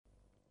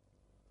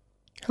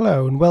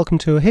Hello and welcome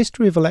to A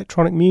History of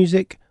Electronic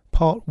Music,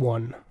 Part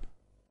 1.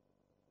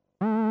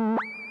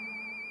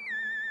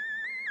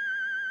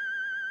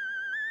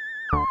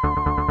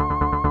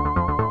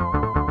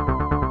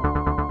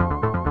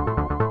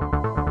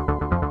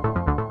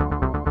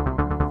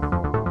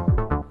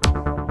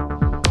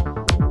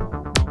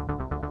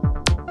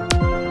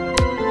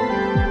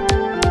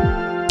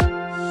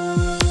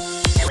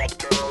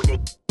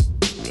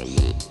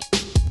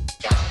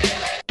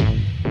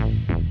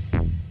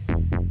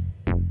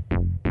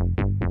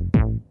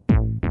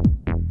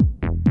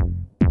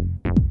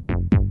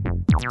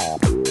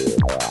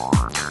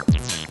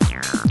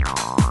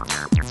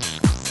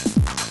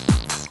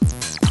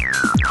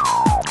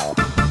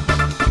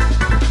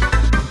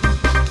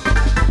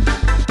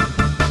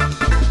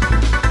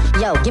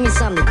 Yo, give me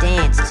something to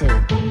dance to.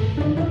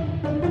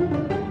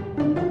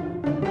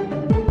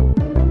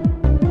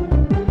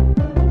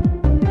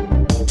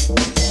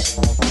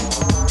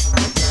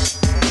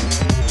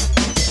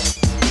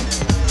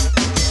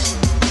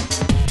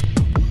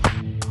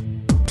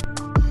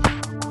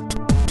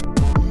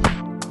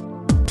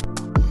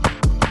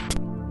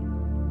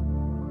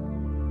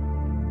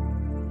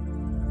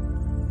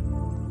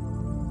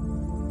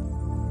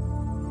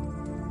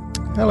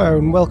 Hello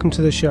and welcome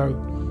to the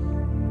show.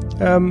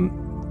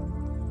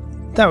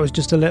 That was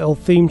just a little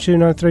theme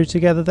tune I threw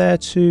together there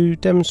to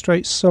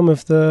demonstrate some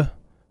of the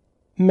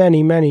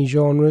many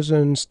genres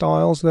and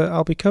styles that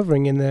I'll be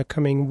covering in the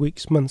coming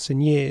weeks, months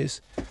and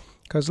years.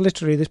 Because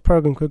literally this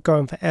program could go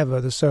on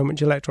forever. There's so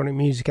much electronic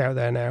music out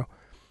there now.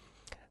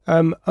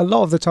 A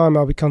lot of the time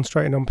I'll be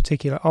concentrating on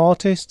particular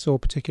artists or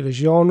particular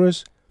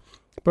genres.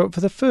 But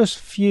for the first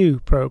few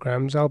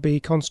programs I'll be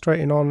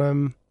concentrating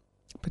on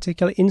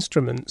particular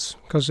instruments.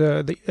 Because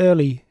the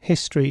early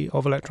history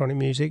of electronic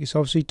music is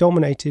obviously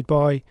dominated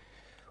by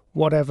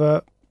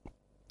whatever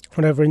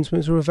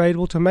instruments are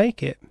available to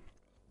make it.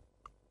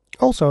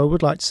 Also, I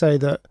would like to say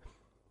that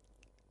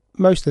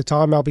most of the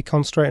time I'll be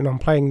concentrating on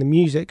playing the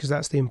music because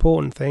that's the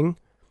important thing.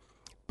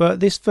 But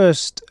this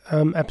first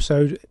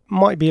episode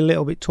might be a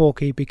little bit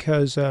talky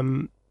because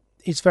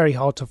it's very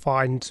hard to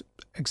find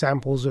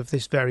examples of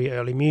this very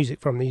early music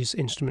from these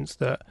instruments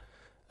that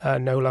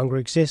no longer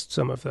exist,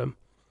 some of them.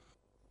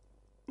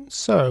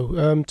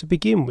 So, to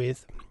begin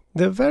with,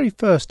 the very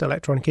first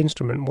electronic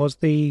instrument was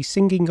the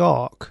singing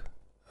ark,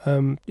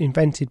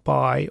 invented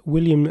by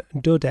William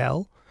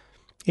Duddell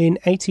in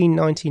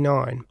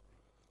 1899.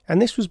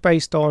 And this was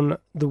based on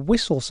the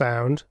whistle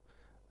sound,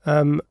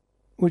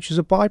 which was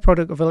a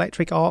byproduct of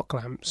electric arc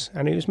lamps.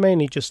 And it was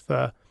mainly just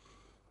for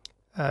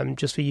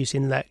use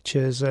in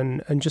lectures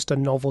and just a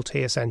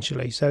novelty,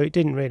 essentially. So it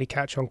didn't really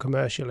catch on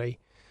commercially.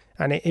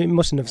 And it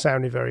mustn't have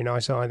sounded very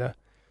nice either.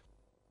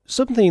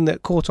 Something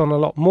that caught on a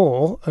lot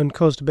more and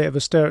caused a bit of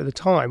a stir at the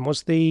time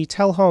was the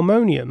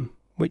Telharmonium,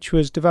 which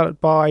was developed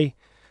by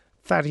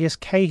Thaddeus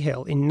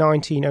Cahill in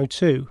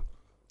 1902,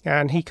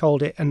 and he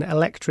called it an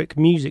electric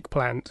music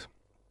plant.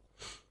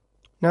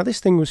 Now this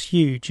thing was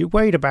huge. It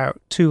weighed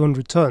about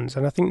 200 tons,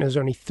 and I think there's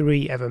only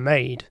 3 ever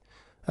made,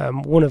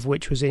 one of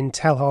which was in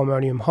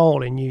Telharmonium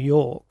Hall in New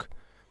York.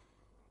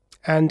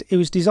 And it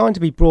was designed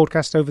to be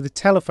broadcast over the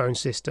telephone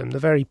system, the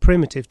very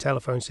primitive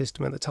telephone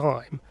system at the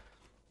time.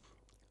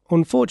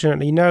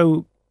 Unfortunately,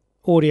 no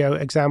audio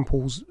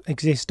examples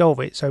exist of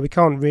it, so we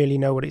can't really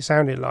know what it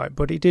sounded like,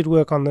 but it did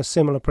work on the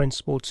similar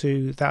principle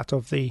to that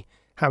of the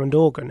Hammond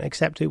organ,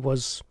 except it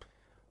was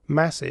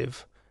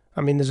massive. I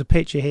mean, there's a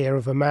picture here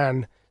of a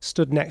man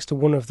stood next to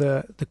one of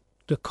the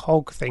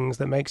cog things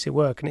that makes it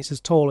work, and it's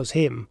as tall as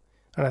him,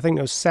 and I think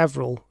there was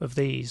several of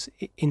these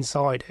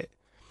inside it.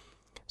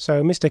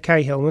 So Mr.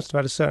 Cahill must have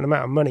had a certain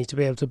amount of money to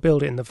be able to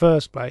build it in the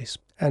first place,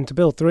 and to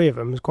build 3 of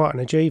them was quite an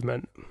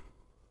achievement.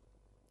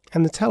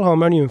 And the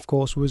Telharmonium, of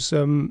course, was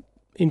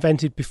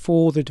invented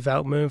before the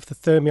development of the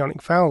thermionic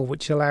valve,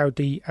 which allowed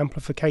the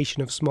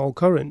amplification of small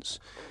currents.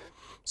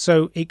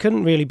 So it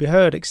couldn't really be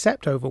heard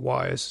except over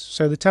wires,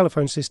 so the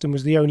telephone system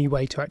was the only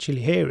way to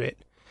actually hear it.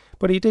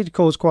 But it did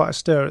cause quite a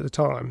stir at the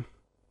time.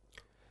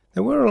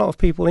 There were a lot of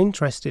people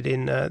interested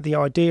in the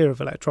idea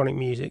of electronic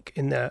music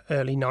in the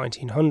early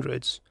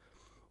 1900s,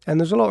 and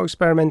there's a lot of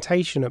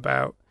experimentation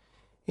about,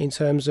 in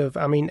terms of,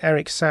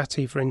 Eric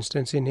Satie, for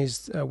instance, in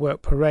his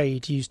work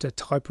Parade, used a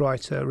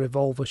typewriter,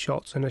 revolver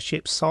shots and a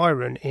ship's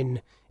siren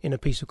in a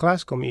piece of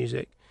classical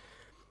music.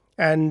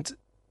 And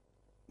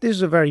this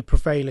is a very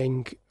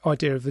prevailing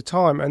idea of the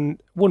time, and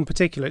one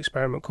particular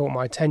experiment caught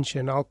my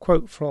attention. I'll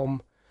quote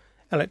from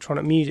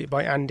Electronic Music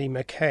by Andy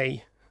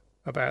McKay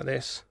about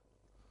this.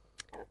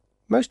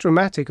 Most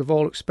dramatic of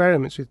all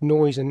experiments with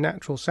noise and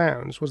natural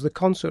sounds was the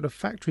concert of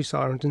factory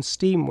sirens and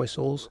steam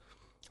whistles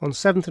on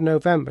 7th of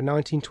November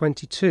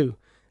 1922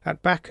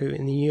 at Baku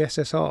in the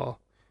USSR.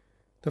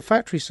 The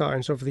factory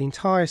sirens of the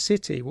entire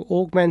city were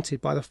augmented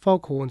by the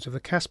foghorns of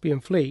the Caspian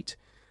Fleet,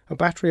 a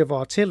battery of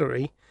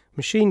artillery,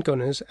 machine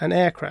gunners and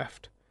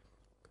aircraft.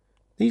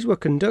 These were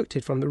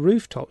conducted from the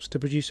rooftops to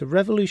produce a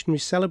revolutionary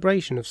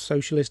celebration of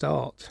socialist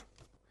art.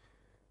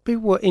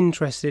 People were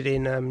interested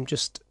in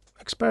just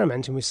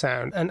experimenting with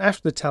sound. And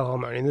after the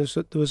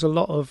Telharmonium, there was a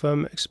lot of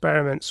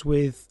experiments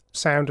with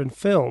sound and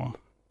film,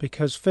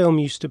 because sound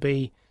used to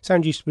be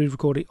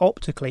recorded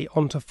optically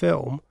onto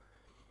film,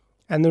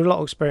 and there were a lot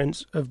of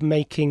experiments of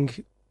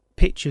making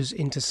pictures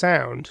into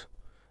sound.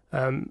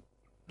 Laszlo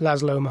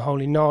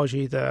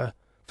Moholy-Nagy, the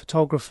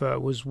photographer,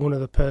 was one of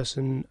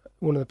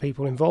the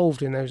people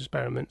involved in those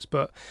experiments,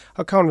 but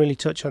I can't really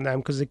touch on them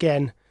because,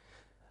 again,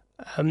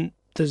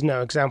 there's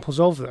no examples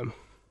of them.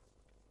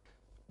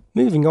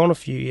 Moving on a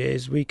few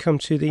years, we come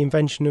to the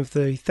invention of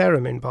the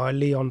theremin by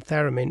Leon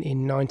Theremin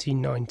in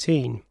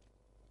 1919.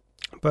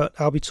 But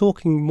I'll be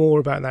talking more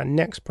about that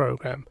next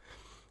programme,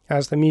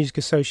 as the music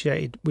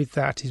associated with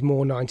that is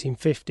more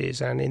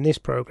 1950s, and in this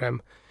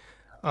programme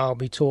I'll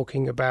be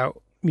talking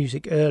about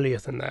music earlier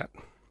than that.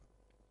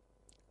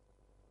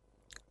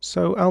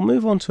 So I'll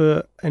move on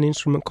to an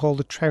instrument called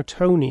the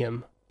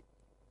Trautonium,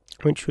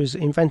 which was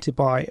invented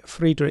by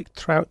Friedrich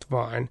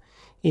Trautwein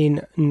in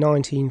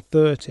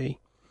 1930.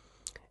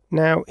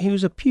 Now, he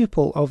was a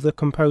pupil of the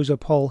composer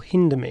Paul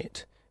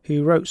Hindemith,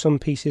 who wrote some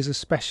pieces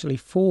especially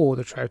for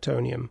the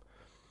Trautonium.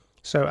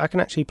 So I can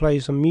actually play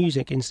some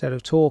music instead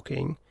of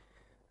talking,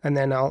 and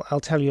then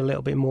I'll tell you a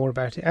little bit more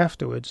about it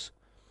afterwards.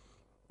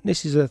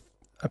 This is a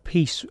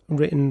piece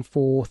written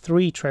for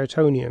 3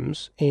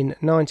 Trautoniums in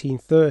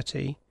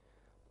 1930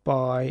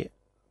 by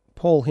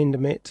Paul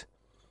Hindemith,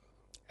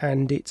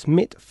 and it's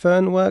mit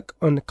Fernwerk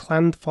und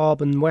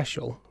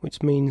Klangfarbenwechsel,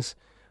 which means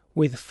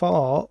with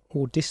far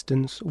or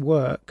distance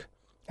work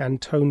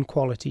and tone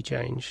quality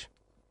change.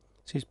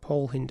 This is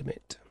Paul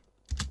Hindemith.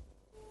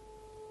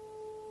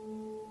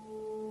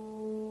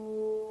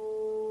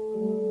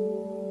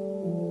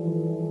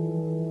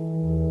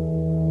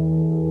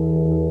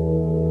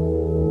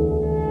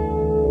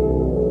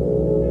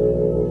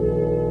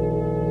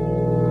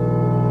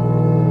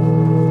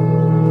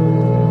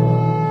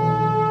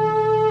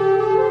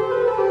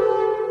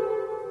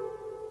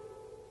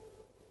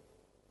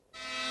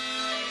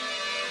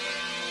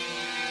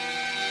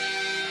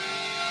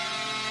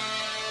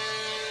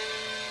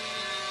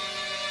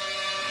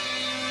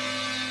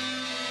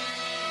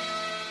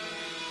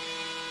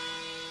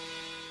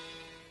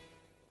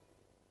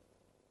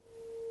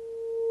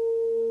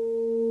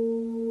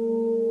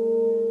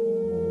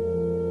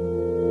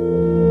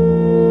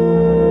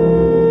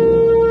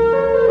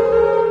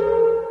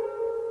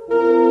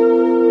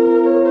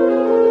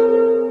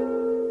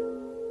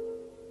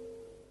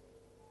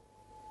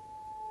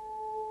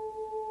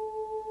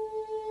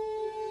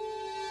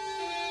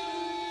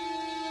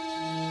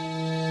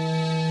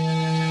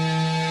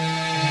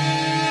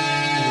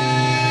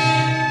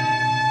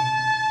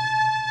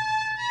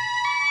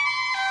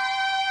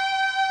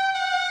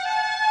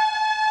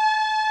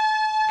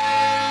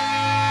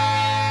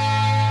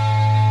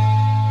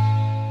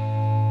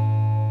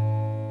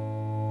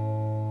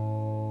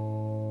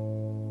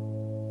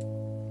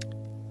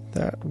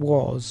 That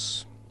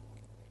was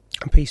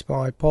a piece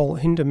by Paul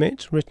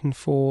Hindemith written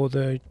for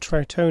the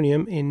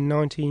Trautonium in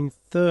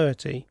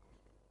 1930.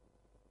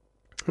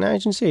 Now,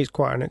 as you can see, it's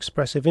quite an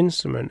expressive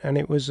instrument, and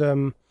it was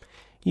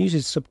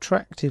uses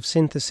subtractive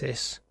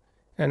synthesis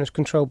and is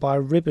controlled by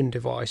a ribbon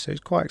device, so it's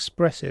quite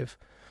expressive.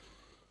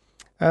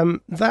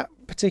 That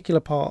particular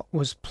part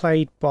was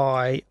played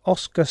by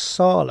Oskar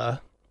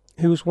Sahler,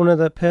 who was one of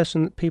the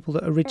people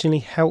that originally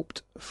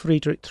helped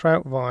Friedrich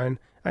Trautwein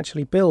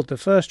actually build the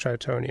first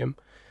Trautonium.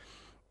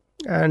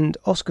 And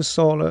Oskar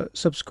Sahler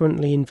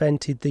subsequently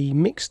invented the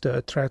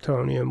Mixter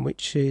Trautonium,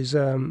 which is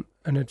an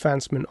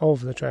advancement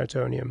of the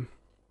Trautonium.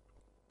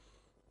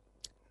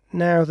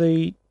 Now,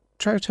 the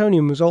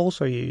Trautonium was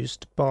also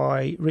used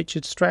by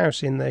Richard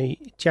Strauss in the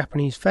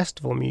Japanese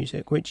festival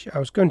music, which I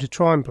was going to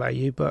try and play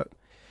you, but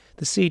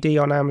the CD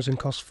on Amazon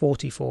costs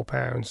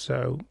 £44,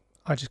 so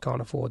I just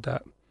can't afford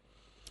that.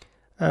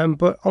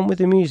 But on with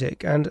the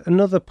music, and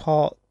another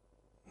part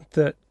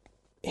that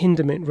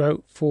Hindemith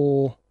wrote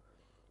for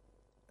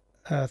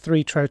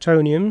 3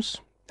 Trautoniums,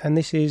 and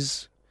this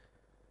is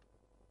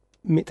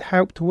mit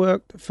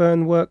Hauptwerk,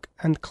 Fernwerk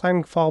and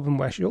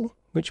Klangfarbenwechsel,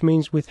 which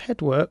means with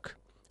headwork,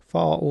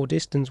 far or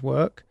distance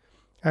work,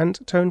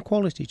 and tone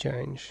quality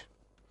change.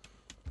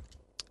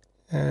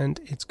 And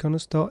it's gonna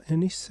start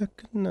any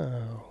second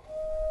now.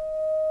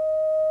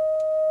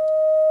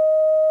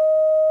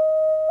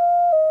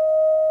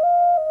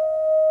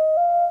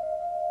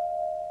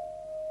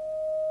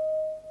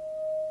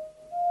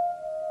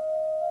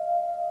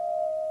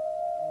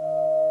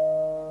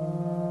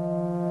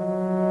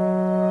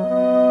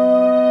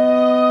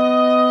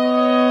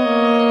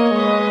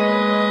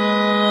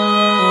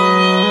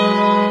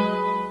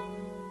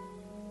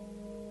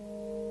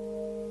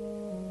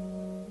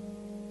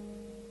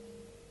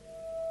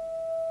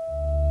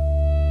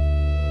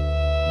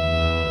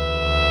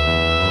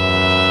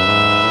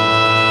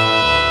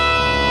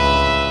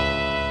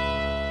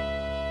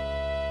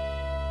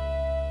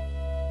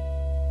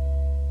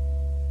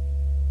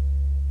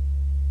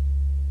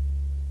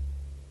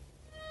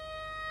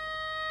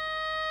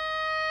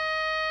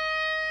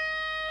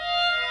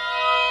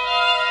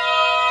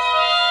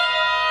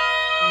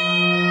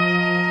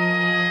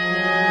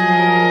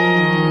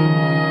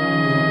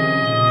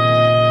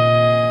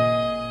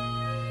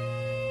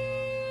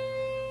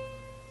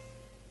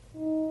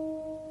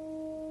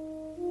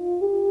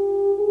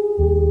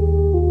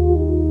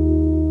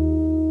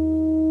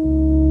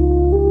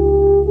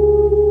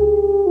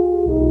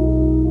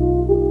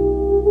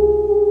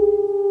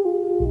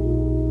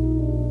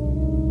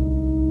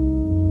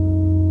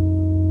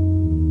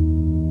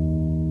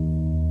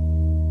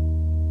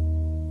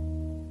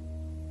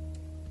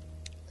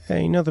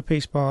 Okay, another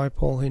piece by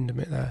Paul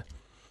Hindemith there.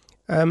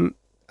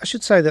 I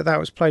should say that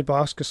was played by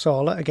Oscar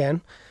Sala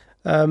again,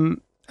 and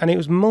it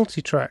was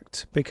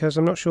multi-tracked because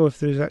I'm not sure if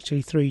there's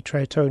actually 3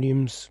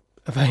 Trautoniums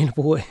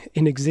available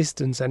in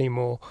existence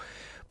anymore.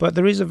 But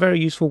there is a very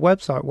useful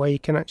website where you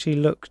can actually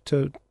look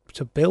to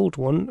build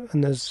one,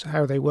 and there's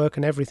how they work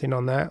and everything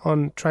on there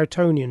on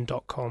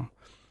Trautonium.com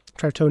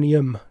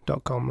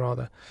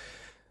rather.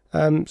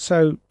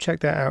 So check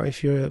that out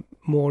if you're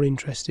more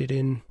interested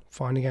in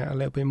finding out a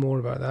little bit more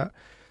about that.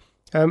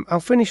 I'll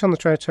finish on the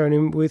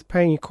Trautonium with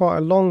playing you quite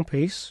a long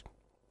piece,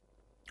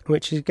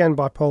 which is again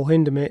by Paul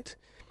Hindemith,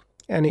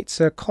 and it's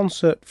a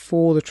concert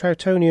for the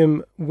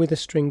Trautonium with a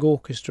string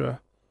orchestra.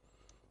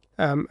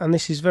 And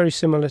this is very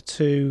similar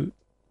to,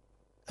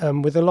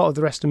 with a lot of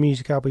the rest of the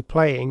music I'll be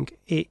playing,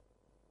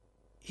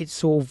 it's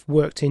sort of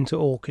worked into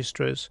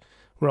orchestras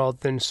rather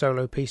than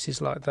solo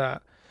pieces like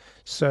that.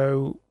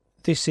 So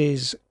this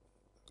is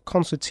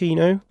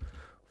Concertino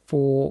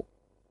for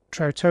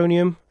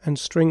Trautonium and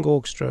String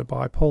Orchestra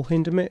by Paul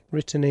Hindemith,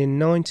 written in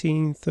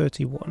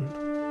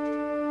 1931.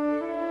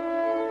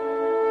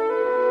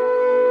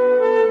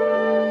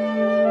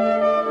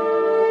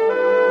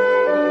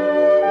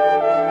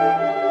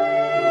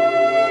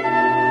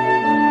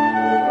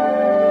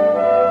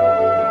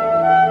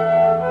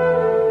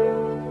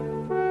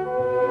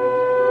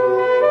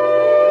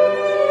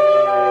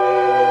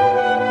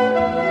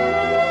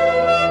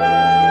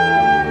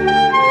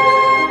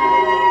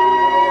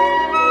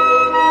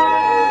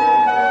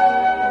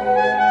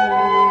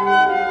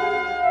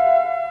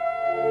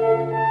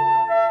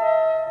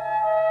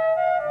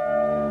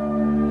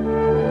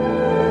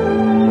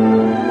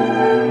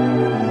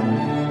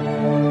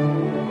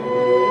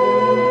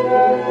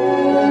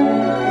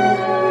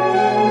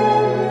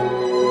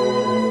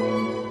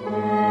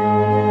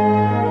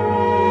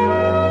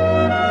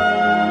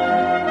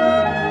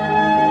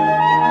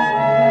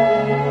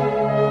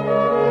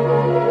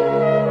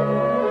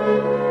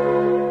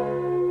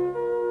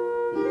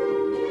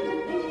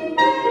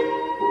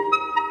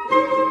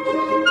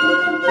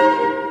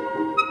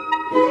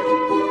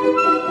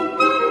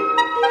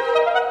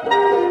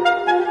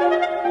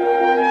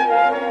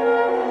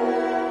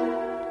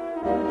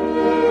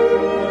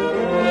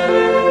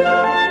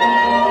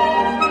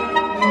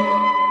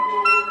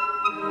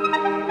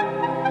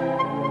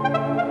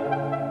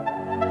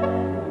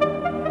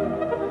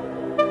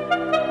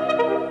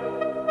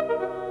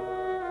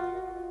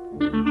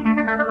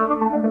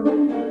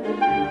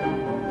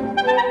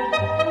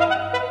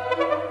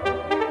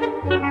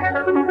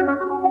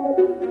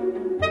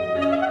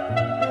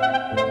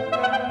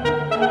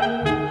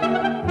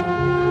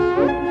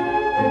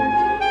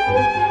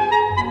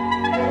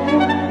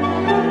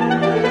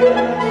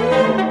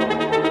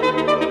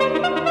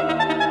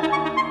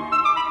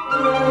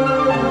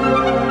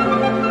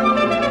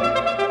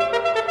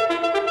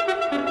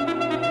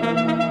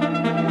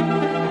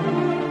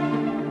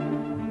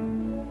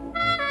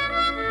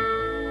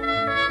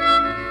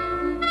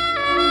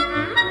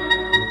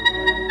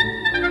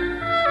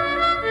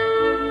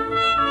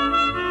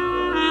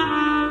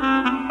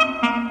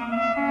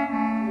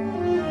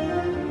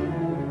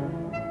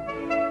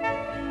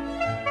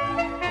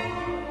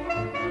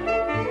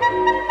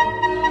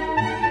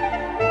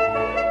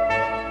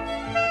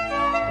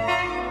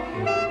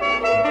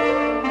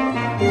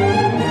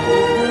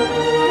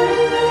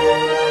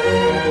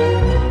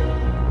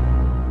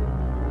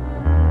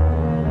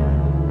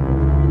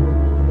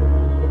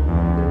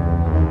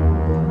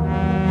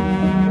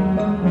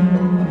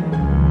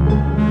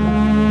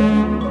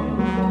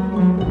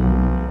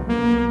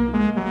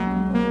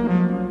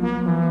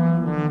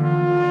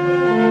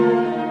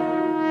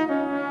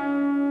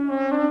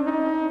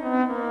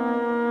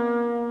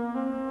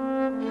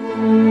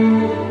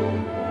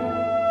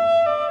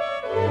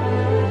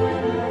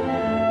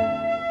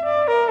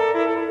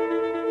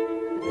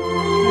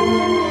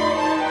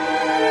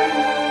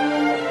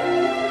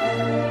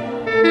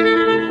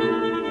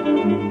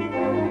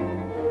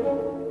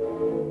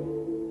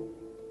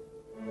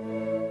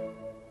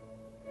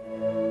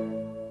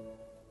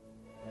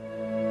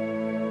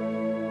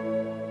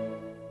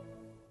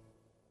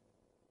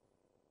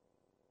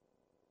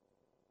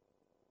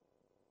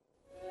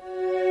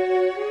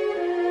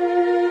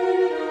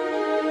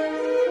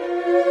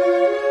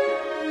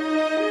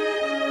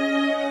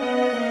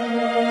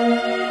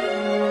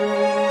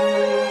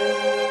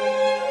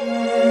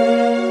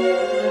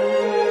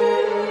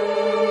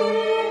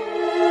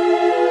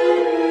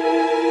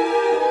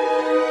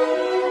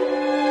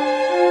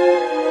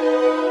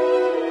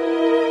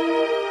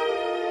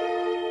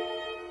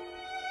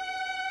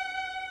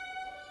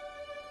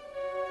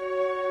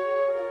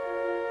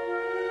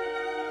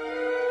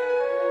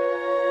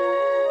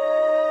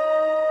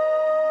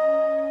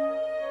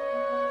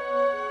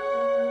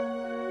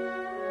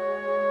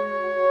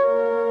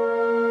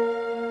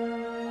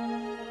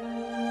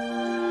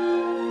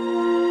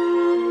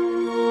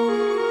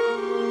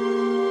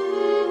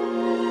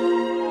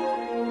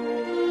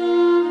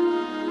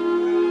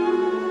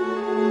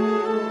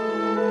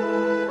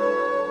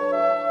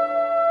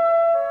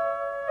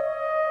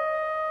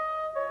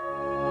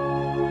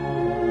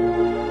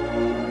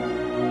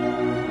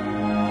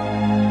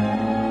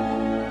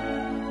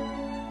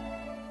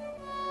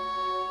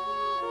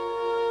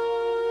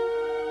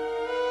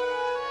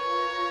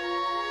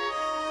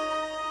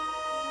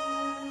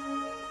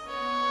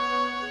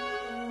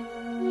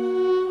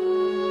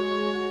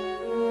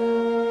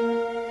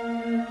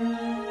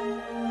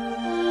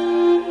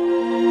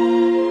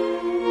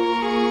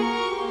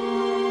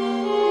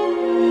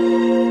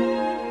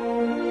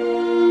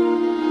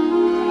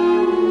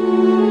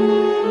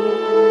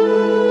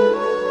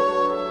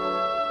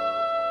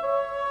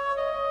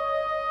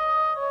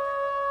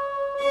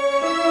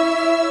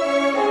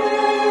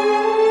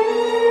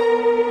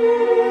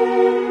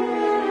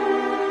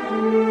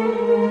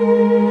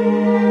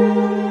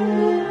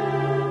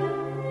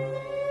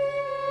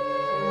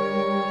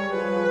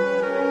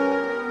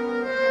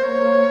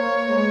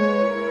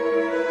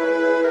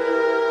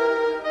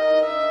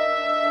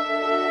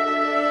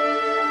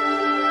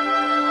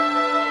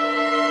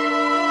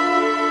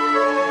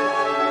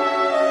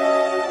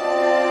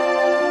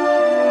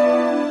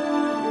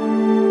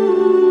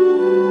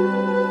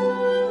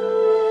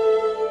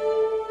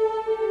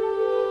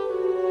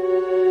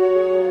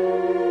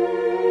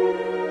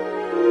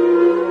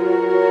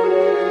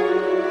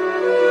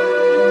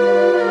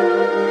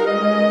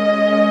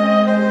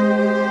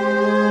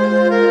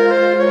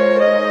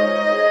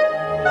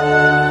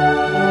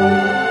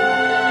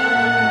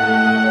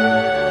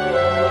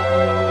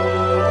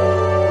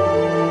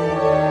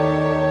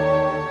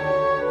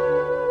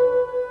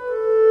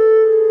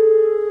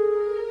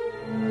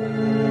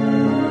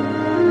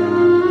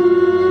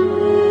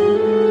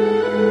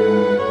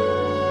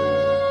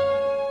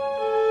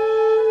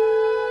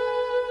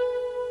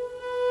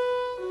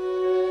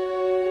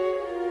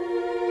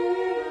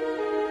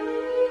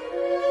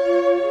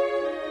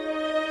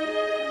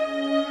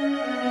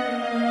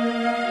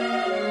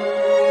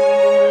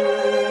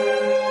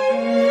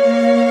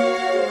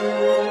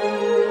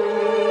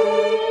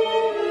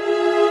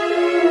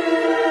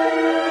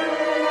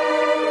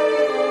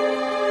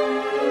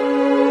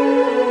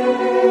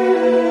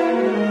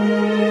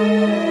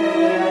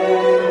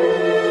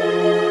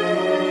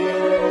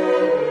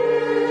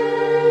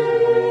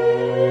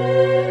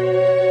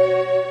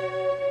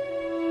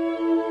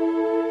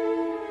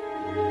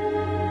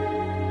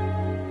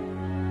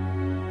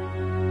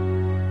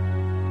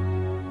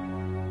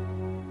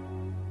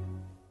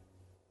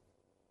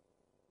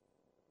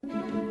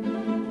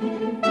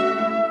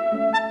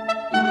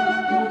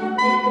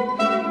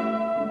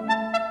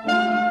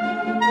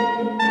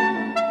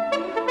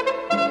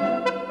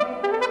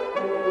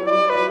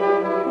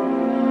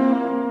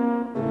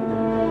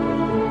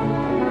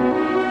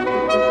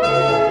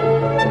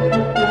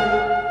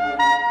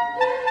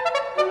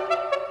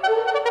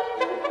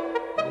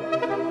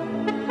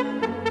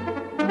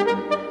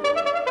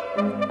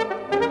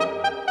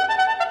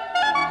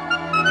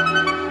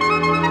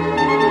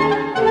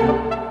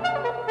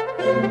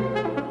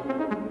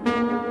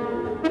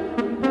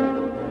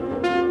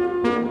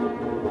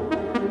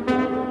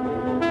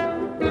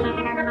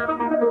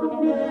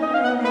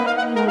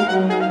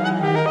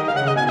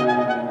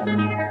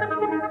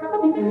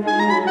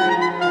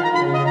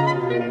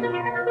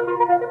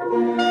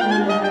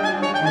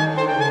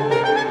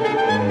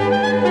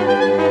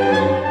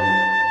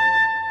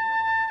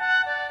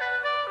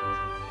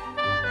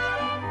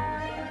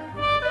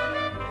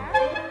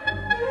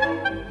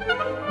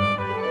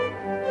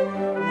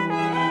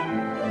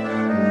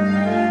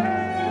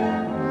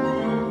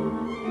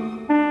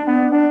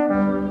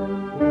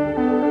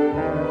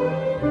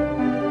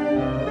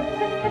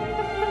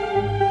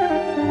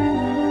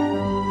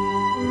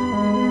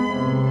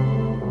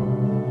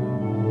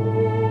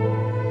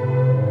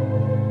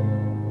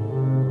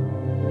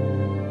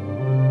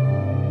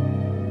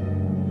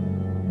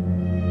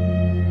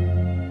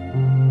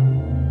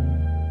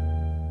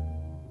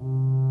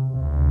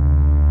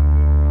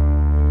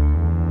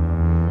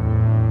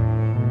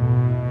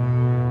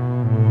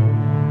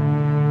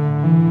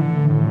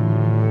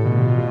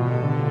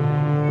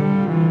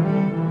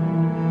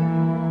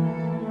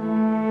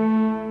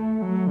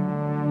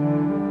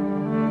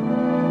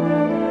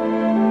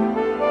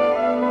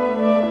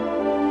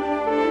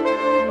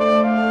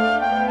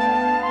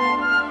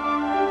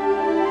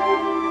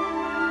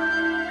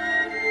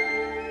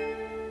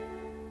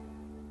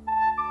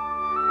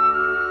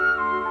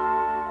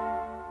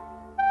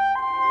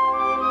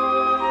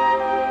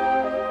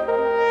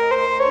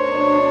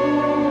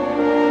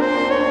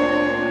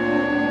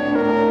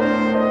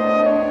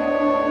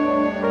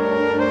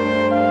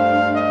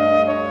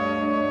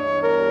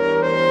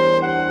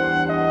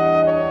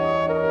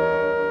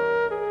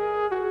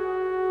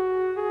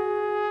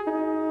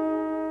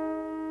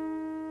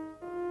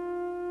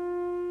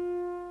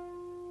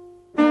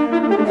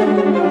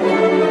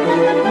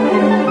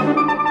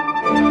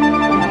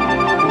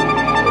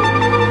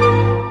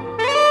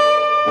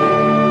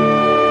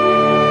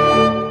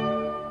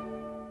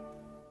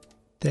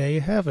 There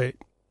you have it.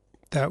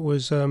 That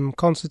was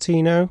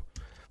Concertino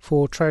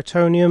for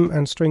Trautonium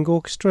and String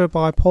Orchestra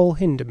by Paul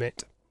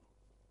Hindemith.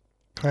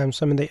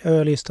 Some of the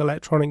earliest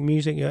electronic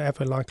music you're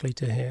ever likely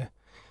to hear.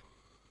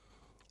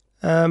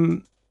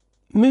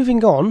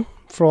 Moving on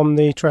from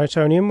the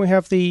Trautonium, we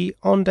have the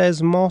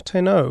Ondes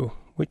Martenot,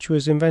 which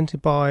was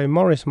invented by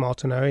Maurice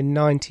Martenot in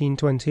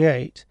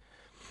 1928.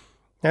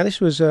 Now this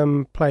was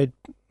played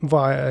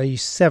via a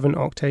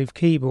 7-octave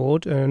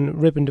keyboard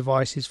and ribbon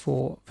devices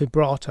for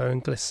vibrato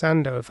and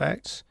glissando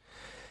effects.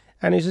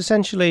 And it's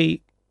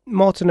essentially,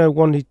 Martenot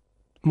wanted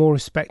more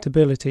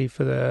respectability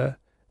for the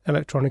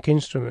electronic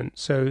instrument,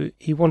 so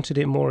he wanted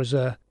it more as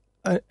an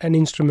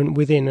instrument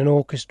within an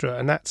orchestra,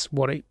 and that's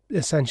what it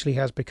essentially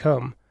has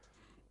become.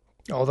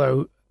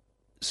 Although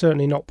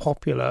certainly not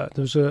popular.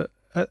 There was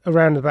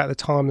around about the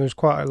time there was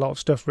quite a lot of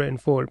stuff written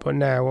for it, but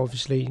now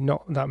obviously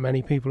not that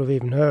many people have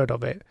even heard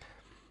of it.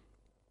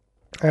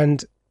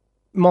 And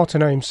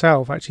Martenot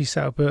himself actually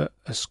set up a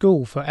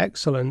school for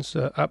excellence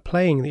at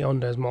playing the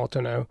Ondes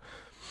Martenot,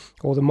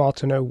 or the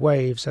Martenot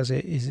waves as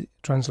it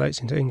translates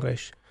into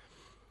English.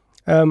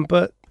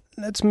 But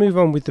let's move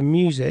on with the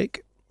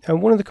music.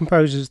 And one of the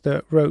composers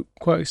that wrote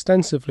quite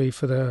extensively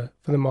for the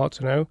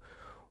Martenot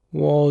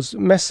was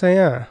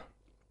Messiaen.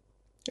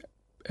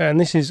 And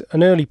this is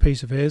an early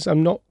piece of his.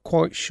 I'm not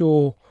quite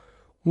sure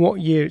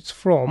what year it's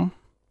from,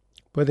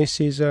 but this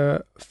is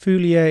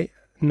Feuillet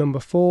number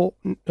 4,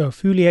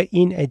 Feuillet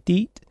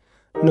inédit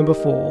number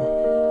 4.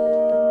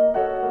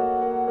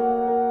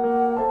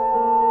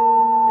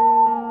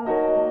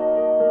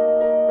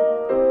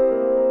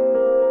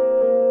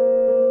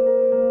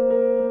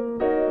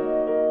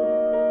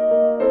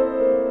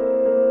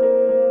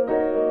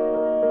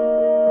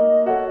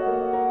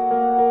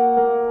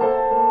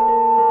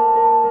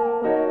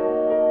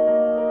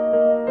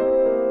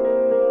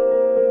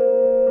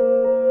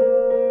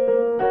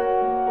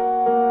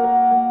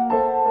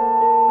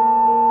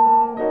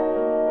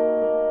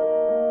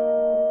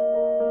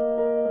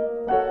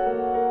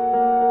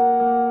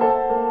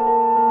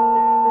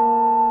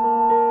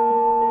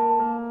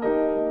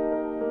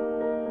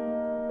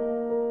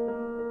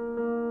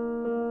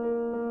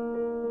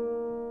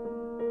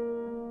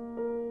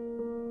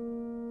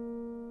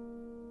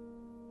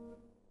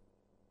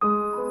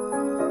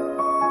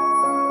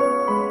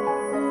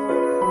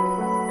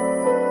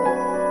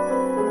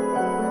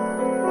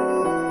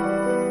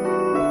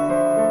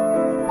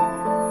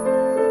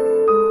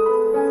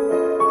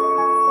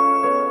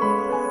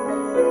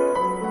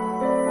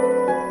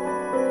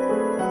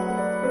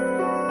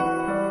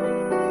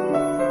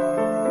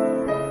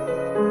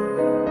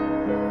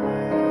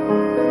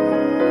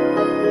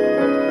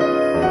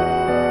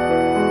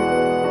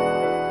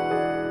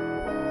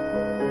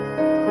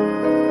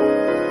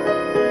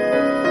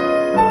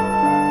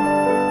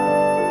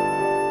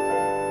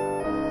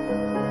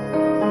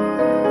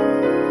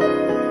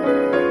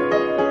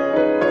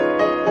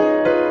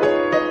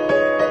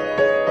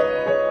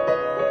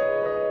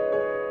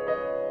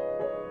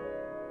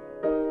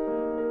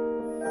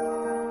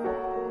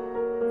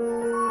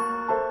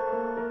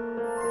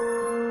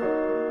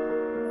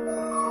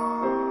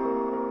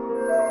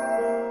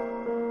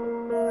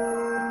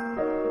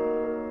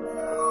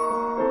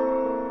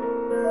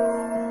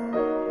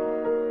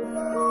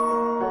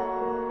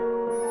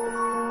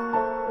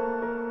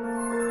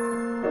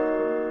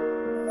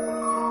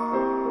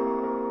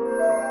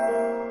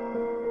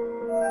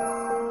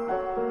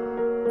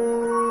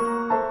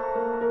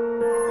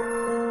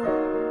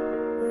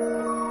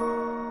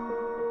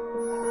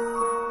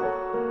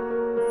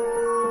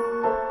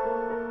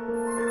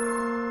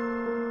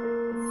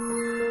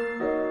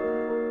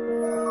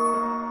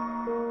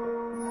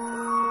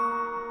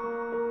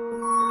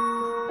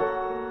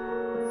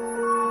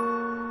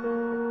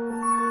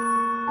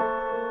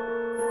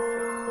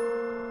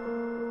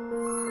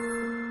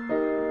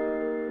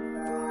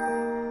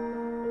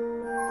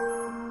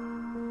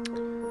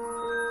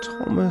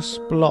 Thomas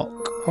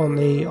Bloch on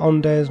the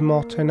Ondes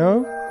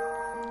Martenot,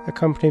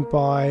 accompanied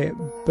by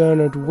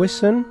Bernard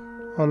Wisson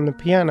on the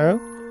piano,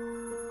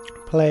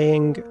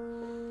 playing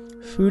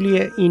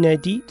Feuillet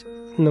inédit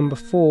number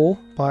 4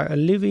 by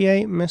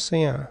Olivier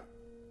Messiaen.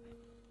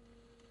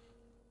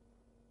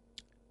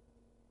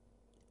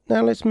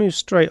 Now let's move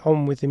straight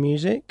on with the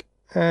music,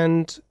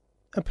 and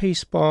a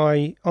piece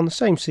by, on the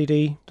same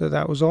CD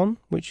that was on,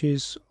 which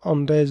is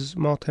Ondes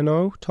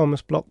Martenot,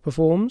 Thomas Bloch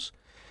performs.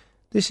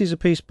 This is a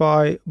piece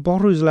by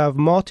Borislav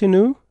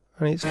Martinu,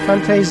 and it's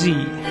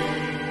Fantaisie.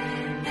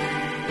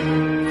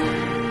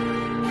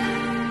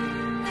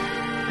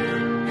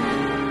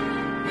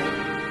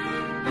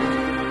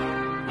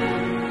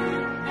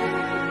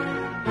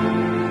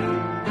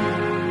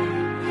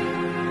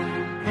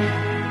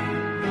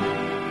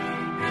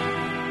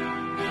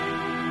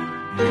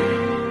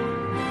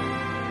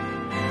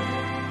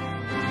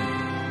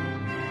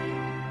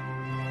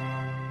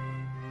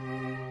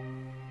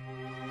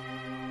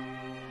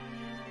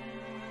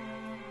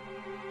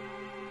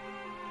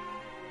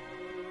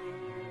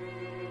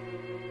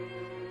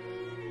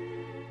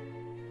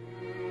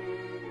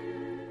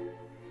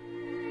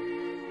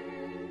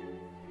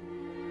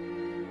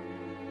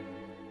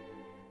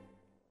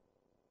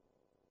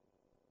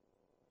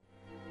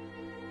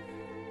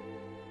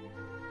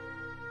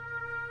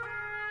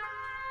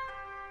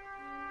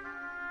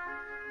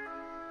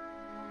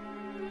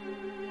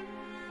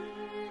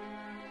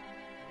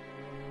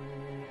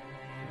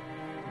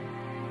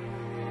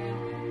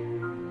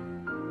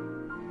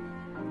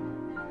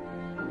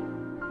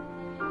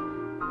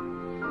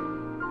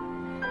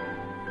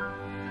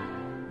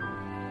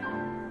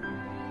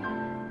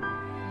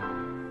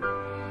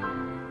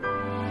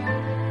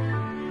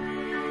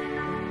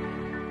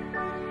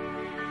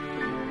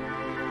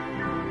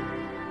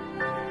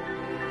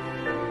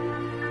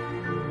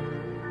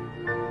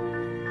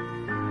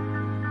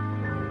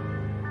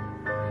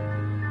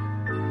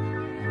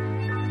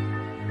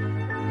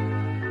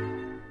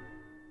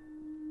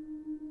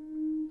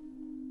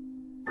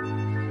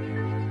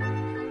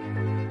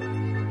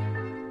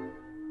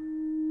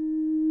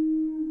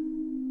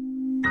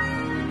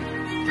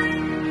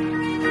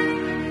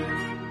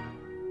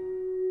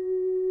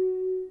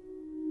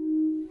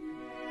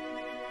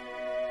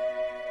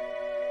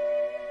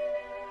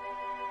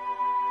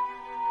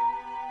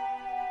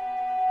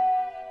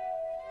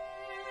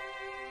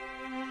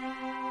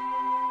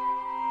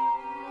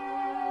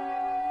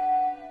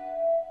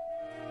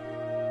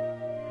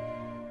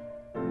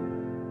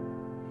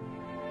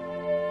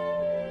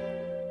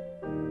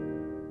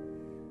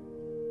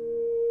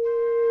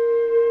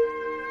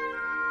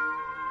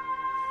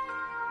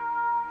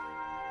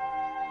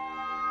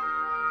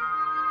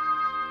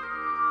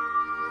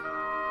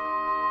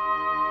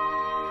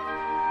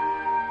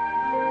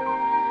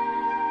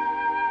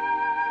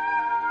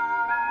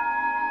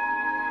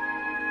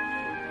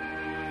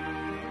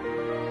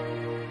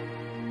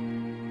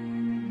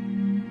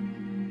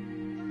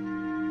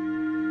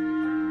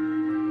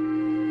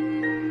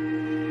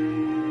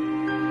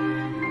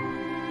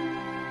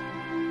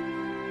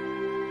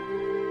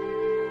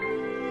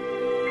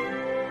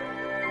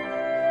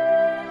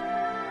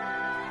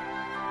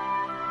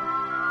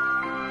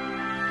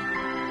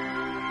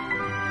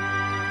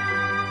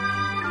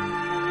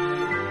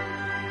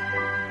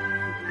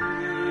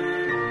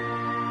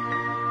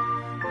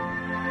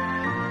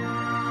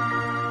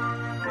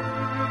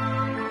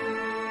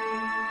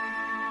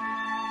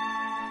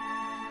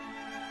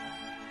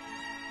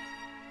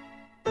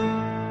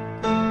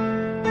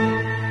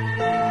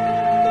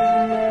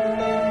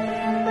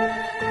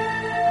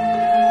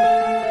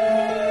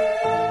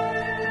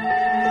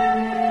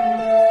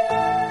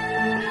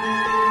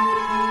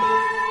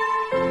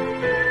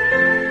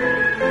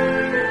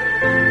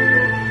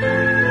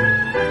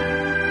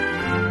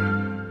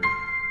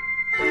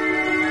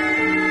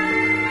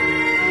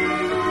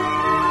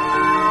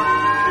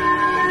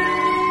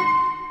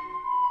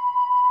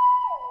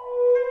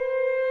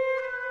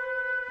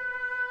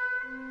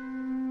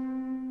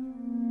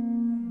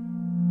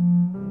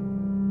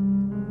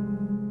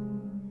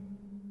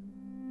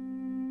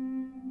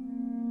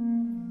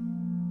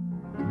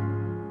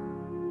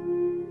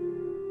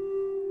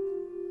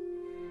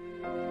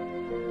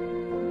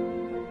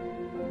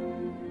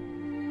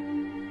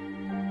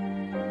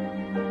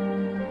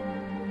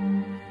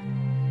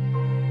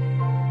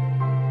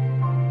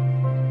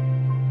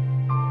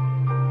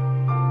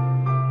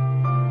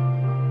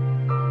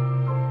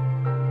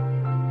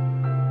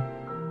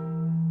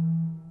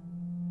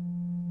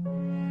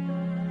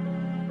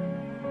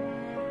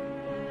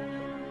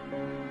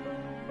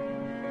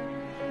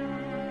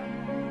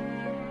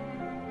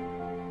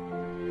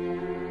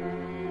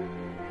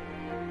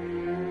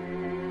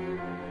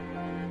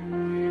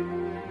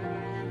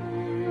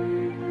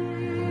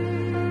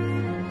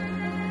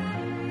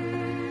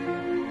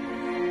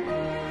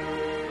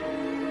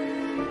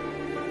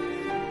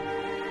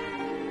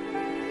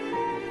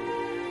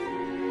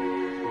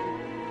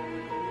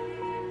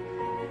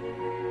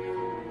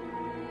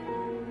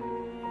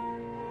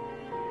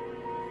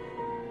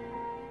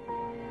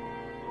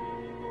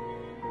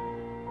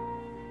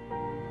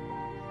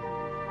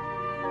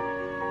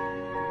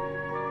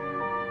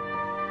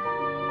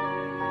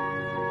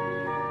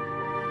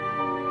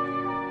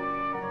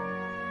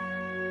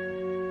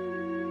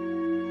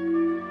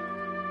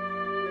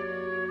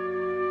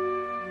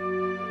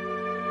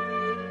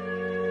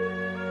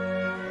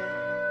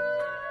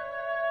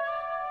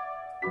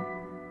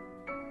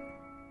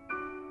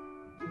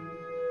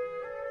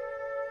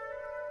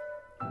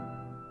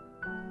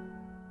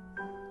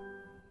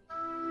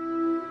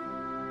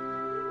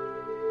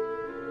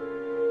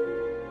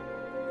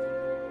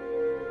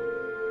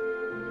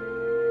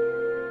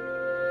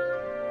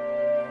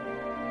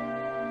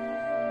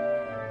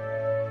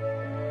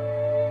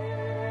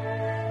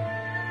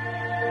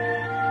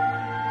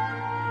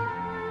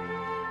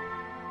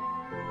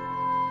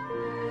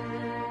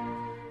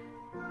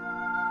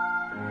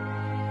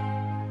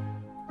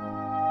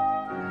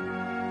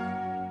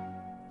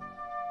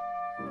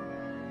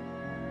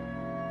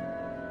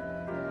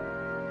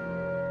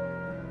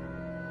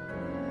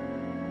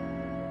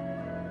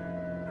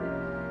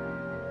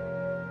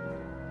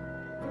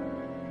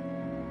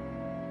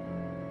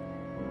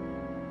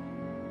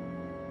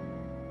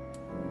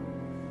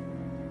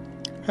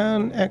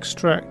 An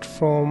extract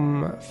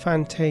from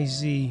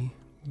Fantasie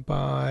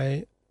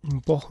by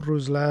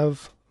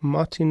Bohuslav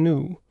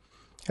Martinot,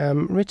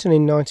 written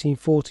in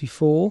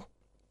 1944.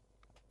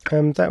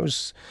 That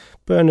was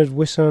Bernard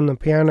Wisson on the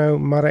piano,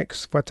 Marek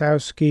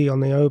Swatowski on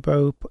the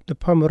oboe, the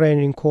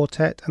Pomeranian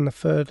Quartet, and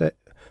the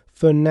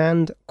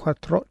Fernand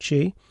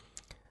Quattrocchi,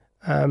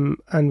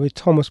 and with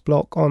Thomas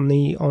Bloch on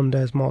the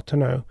Ondes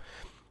Martenot.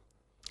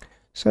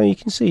 So you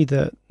can see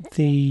that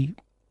the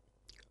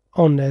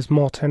Ondes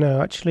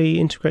Martenot actually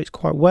integrates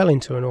quite well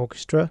into an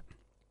orchestra,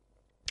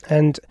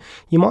 and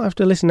you might have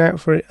to listen out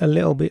for it a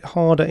little bit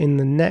harder in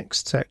the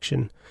next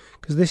section,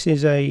 because this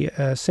is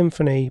a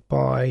symphony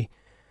by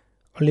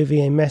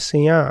Olivier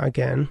Messiaen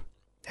again,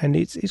 and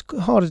it's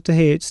harder to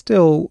hear. It's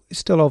still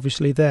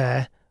obviously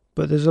there,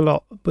 but there's a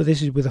lot. But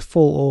this is with a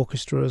full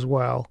orchestra as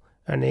well,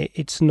 and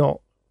it's not,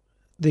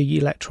 the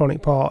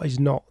electronic part is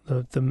not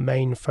the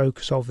main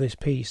focus of this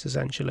piece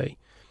essentially.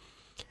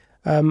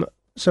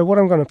 So what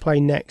I'm going to play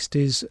next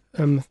is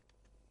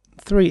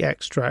 3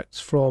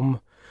 extracts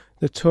from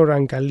the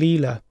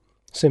Turangalila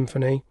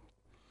Symphony,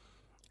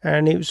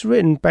 and it was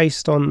written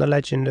based on the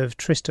legend of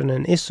Tristan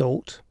and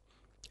Isolde.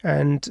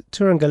 And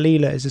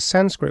Turangalila is a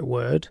Sanskrit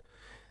word,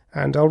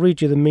 and I'll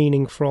read you the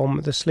meaning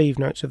from the sleeve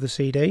notes of the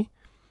CD.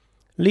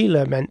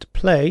 Lila meant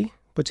play,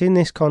 but in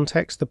this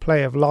context the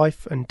play of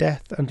life and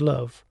death and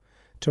love.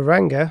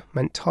 Turanga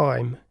meant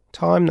time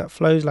that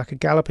flows like a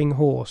galloping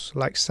horse,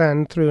 like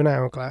sand through an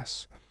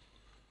hourglass.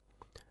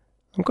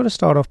 I'm going to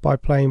start off by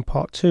playing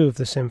part 2 of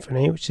the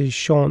symphony, which is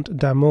Chant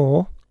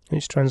d'amour,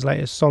 which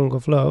translates as Song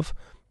of Love,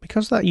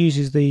 because that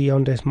uses the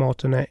Ondes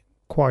Martenot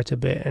quite a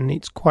bit and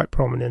it's quite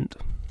prominent.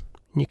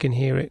 You can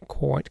hear it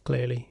quite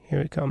clearly. Here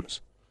it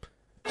comes.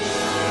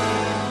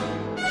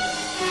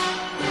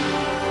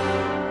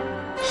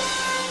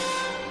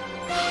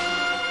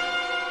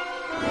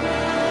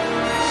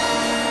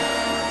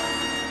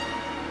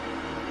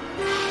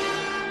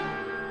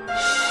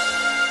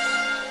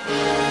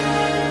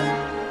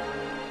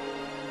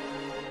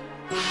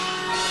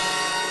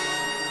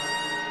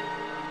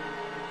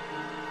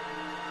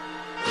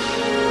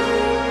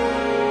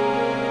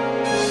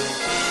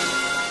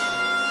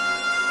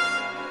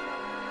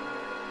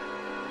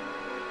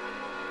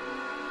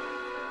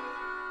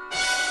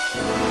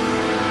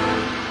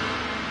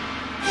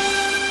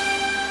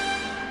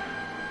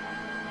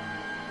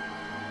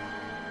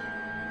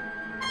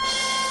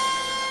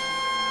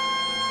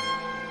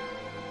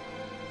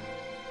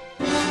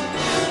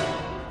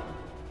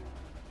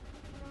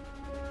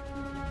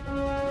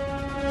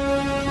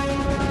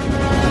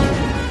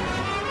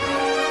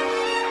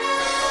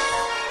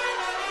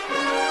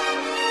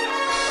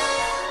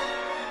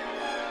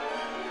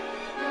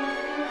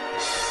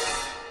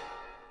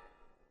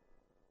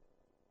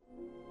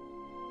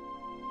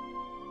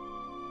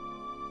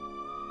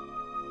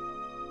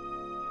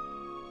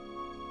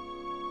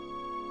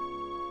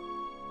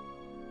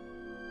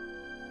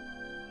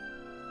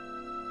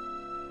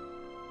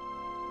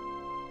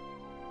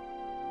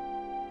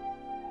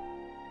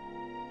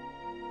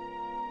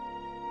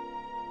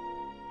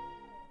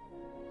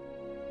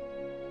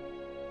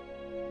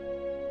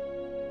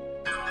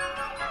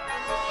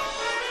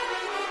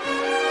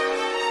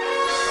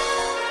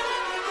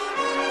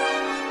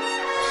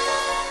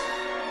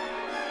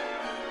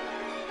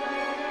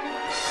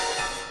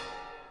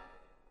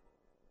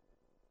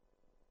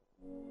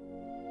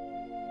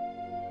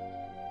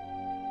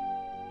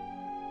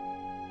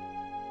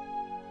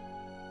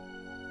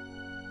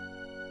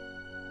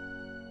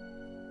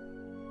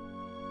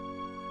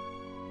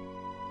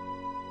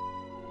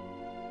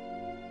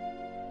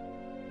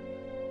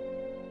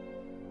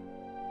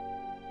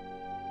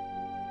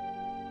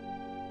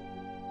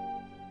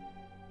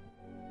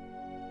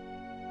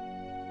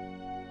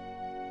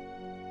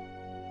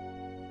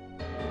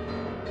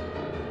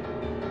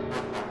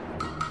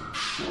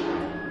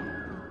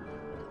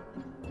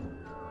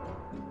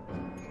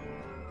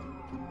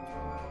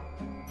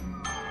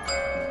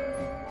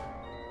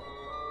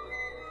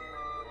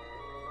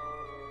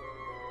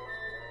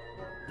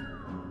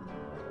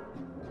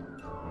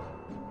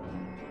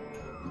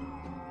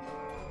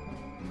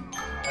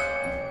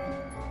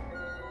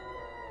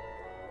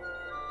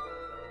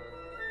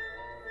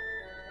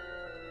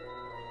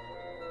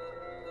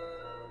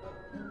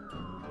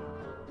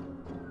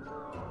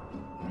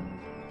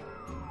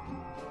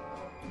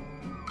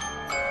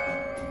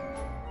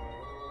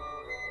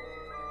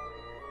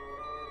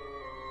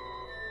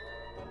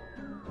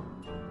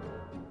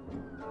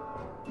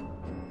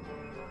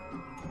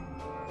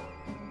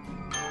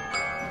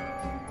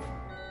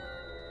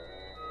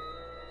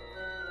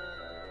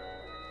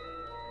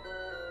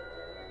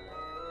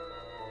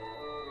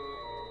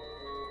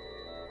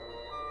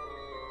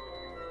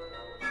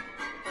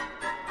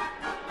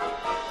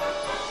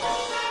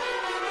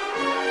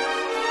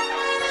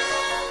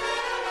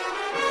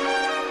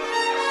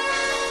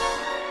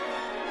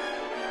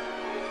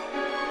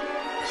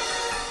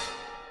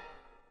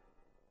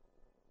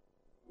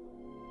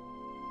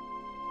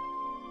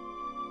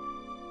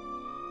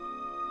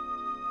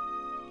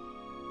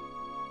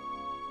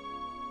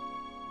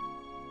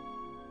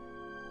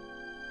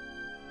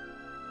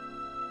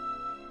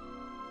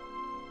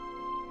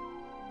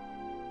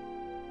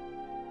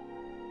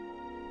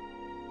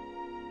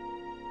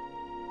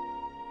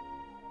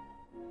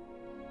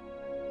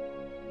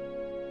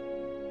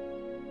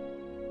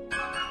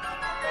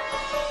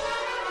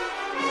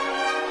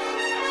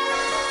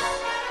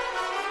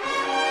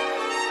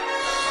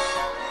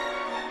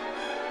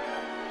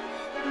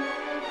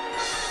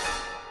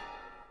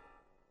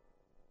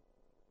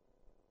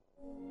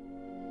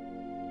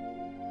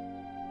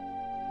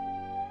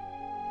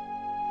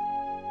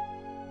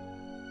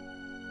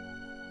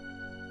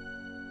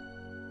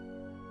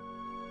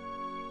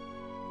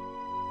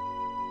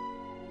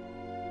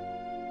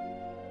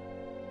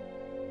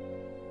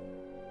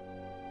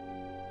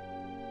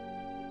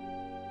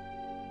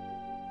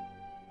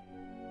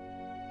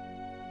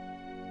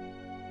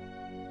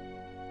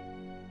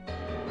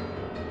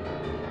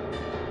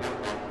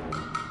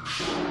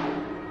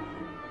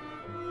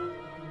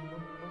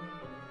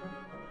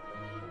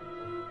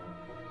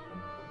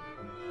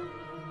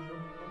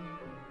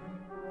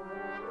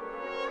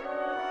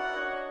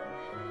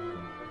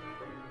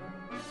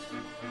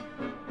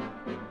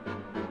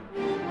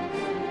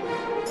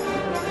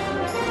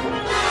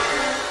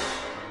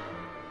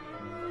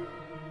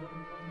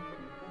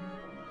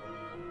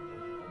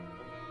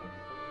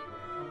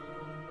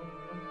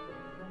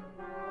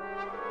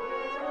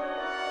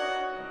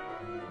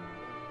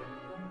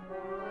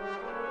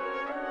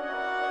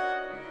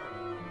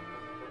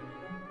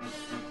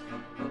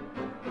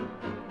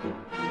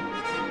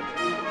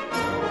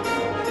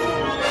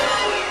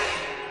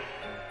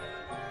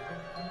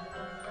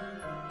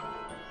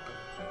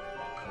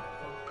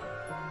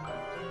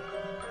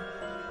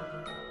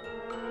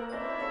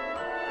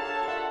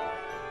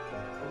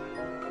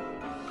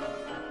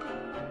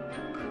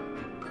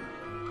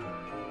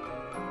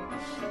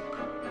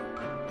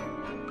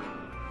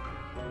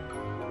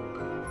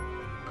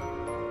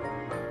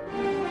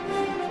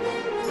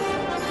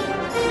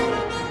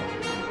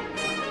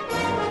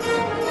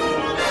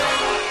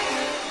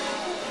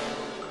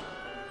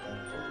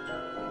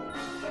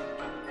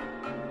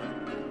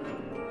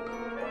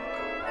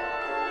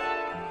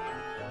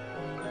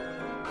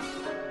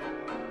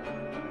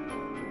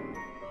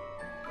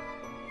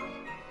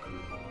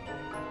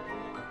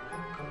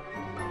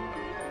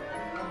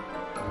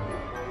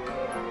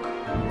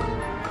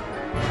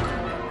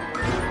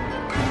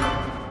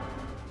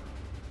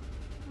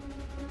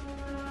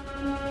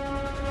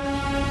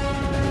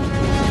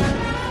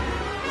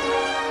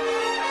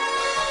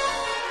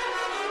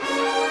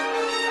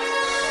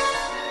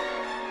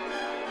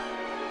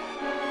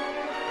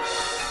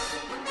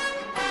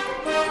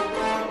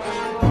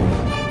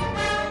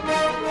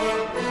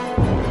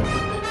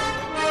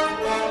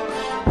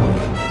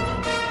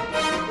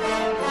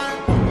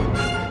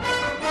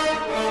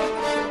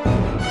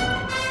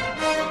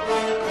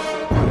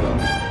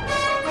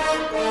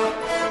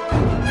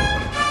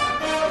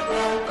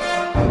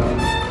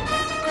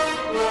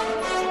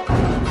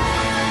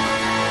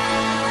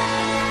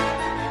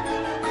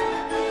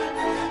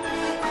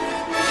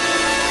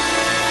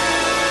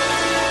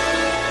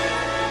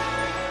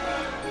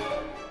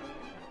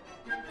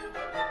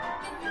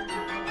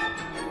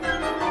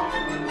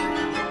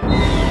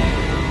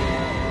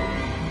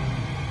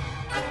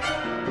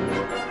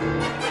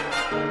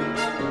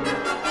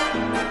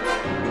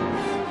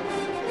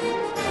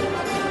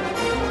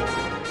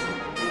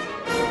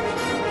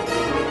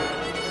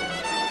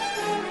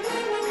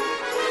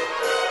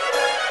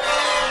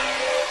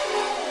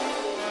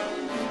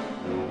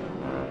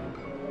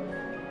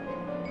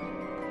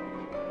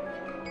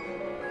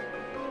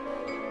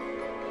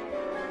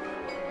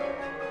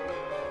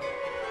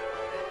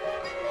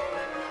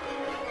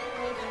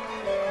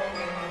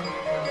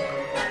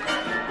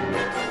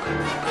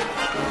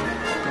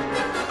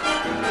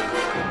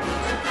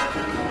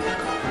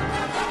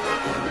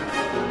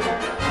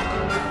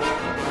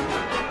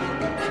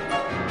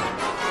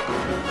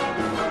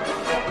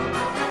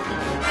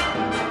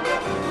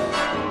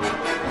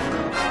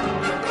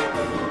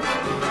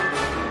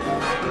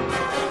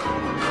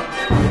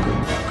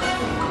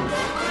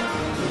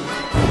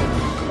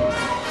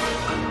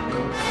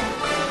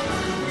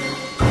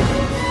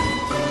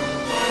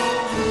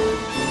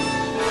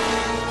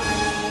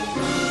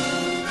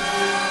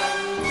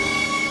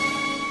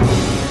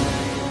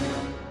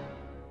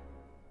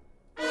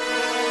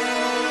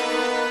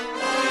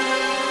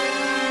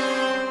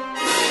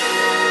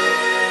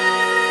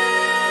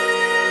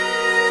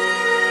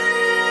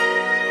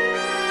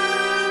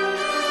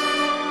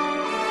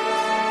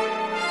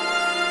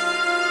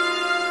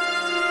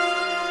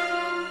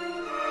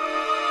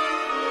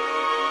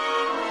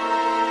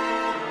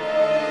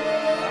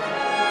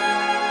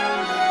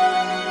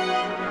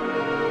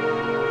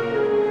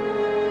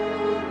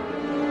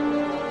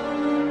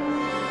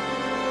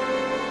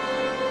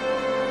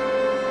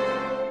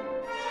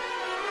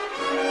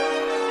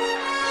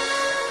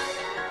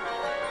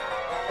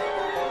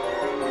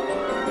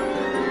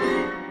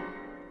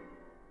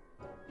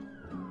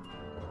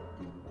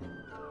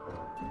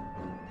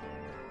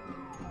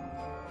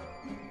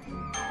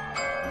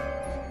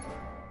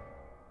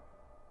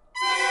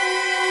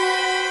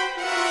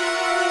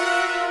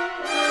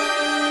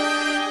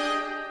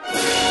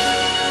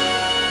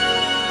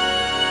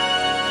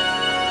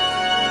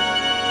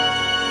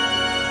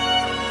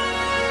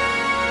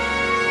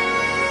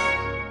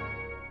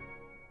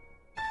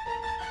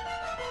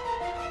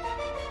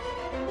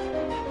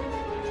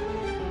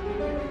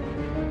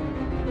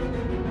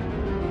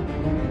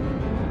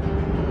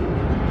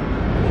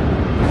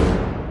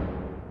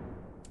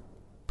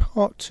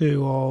 part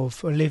 2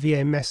 of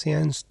Olivier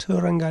Messiaen's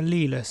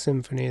Turangalila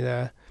Symphony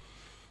there,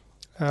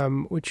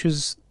 which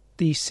was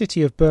the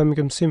City of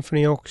Birmingham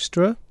Symphony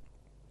Orchestra,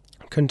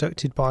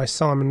 conducted by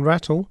Simon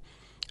Rattle,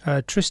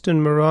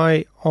 Tristan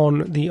Murray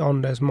on the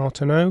Ondes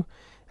Martenot,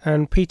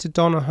 and Peter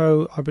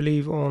Donahoe, I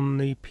believe, on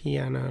the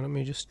piano. Let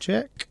me just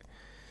check.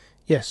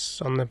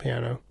 Yes, on the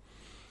piano.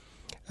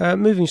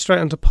 Moving straight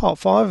on to part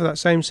 5 of that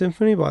same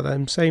symphony by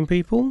them same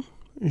people,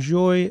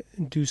 Joie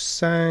du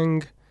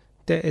sang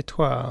des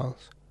étoiles,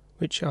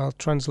 which I'll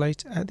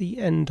translate at the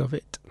end of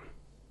it.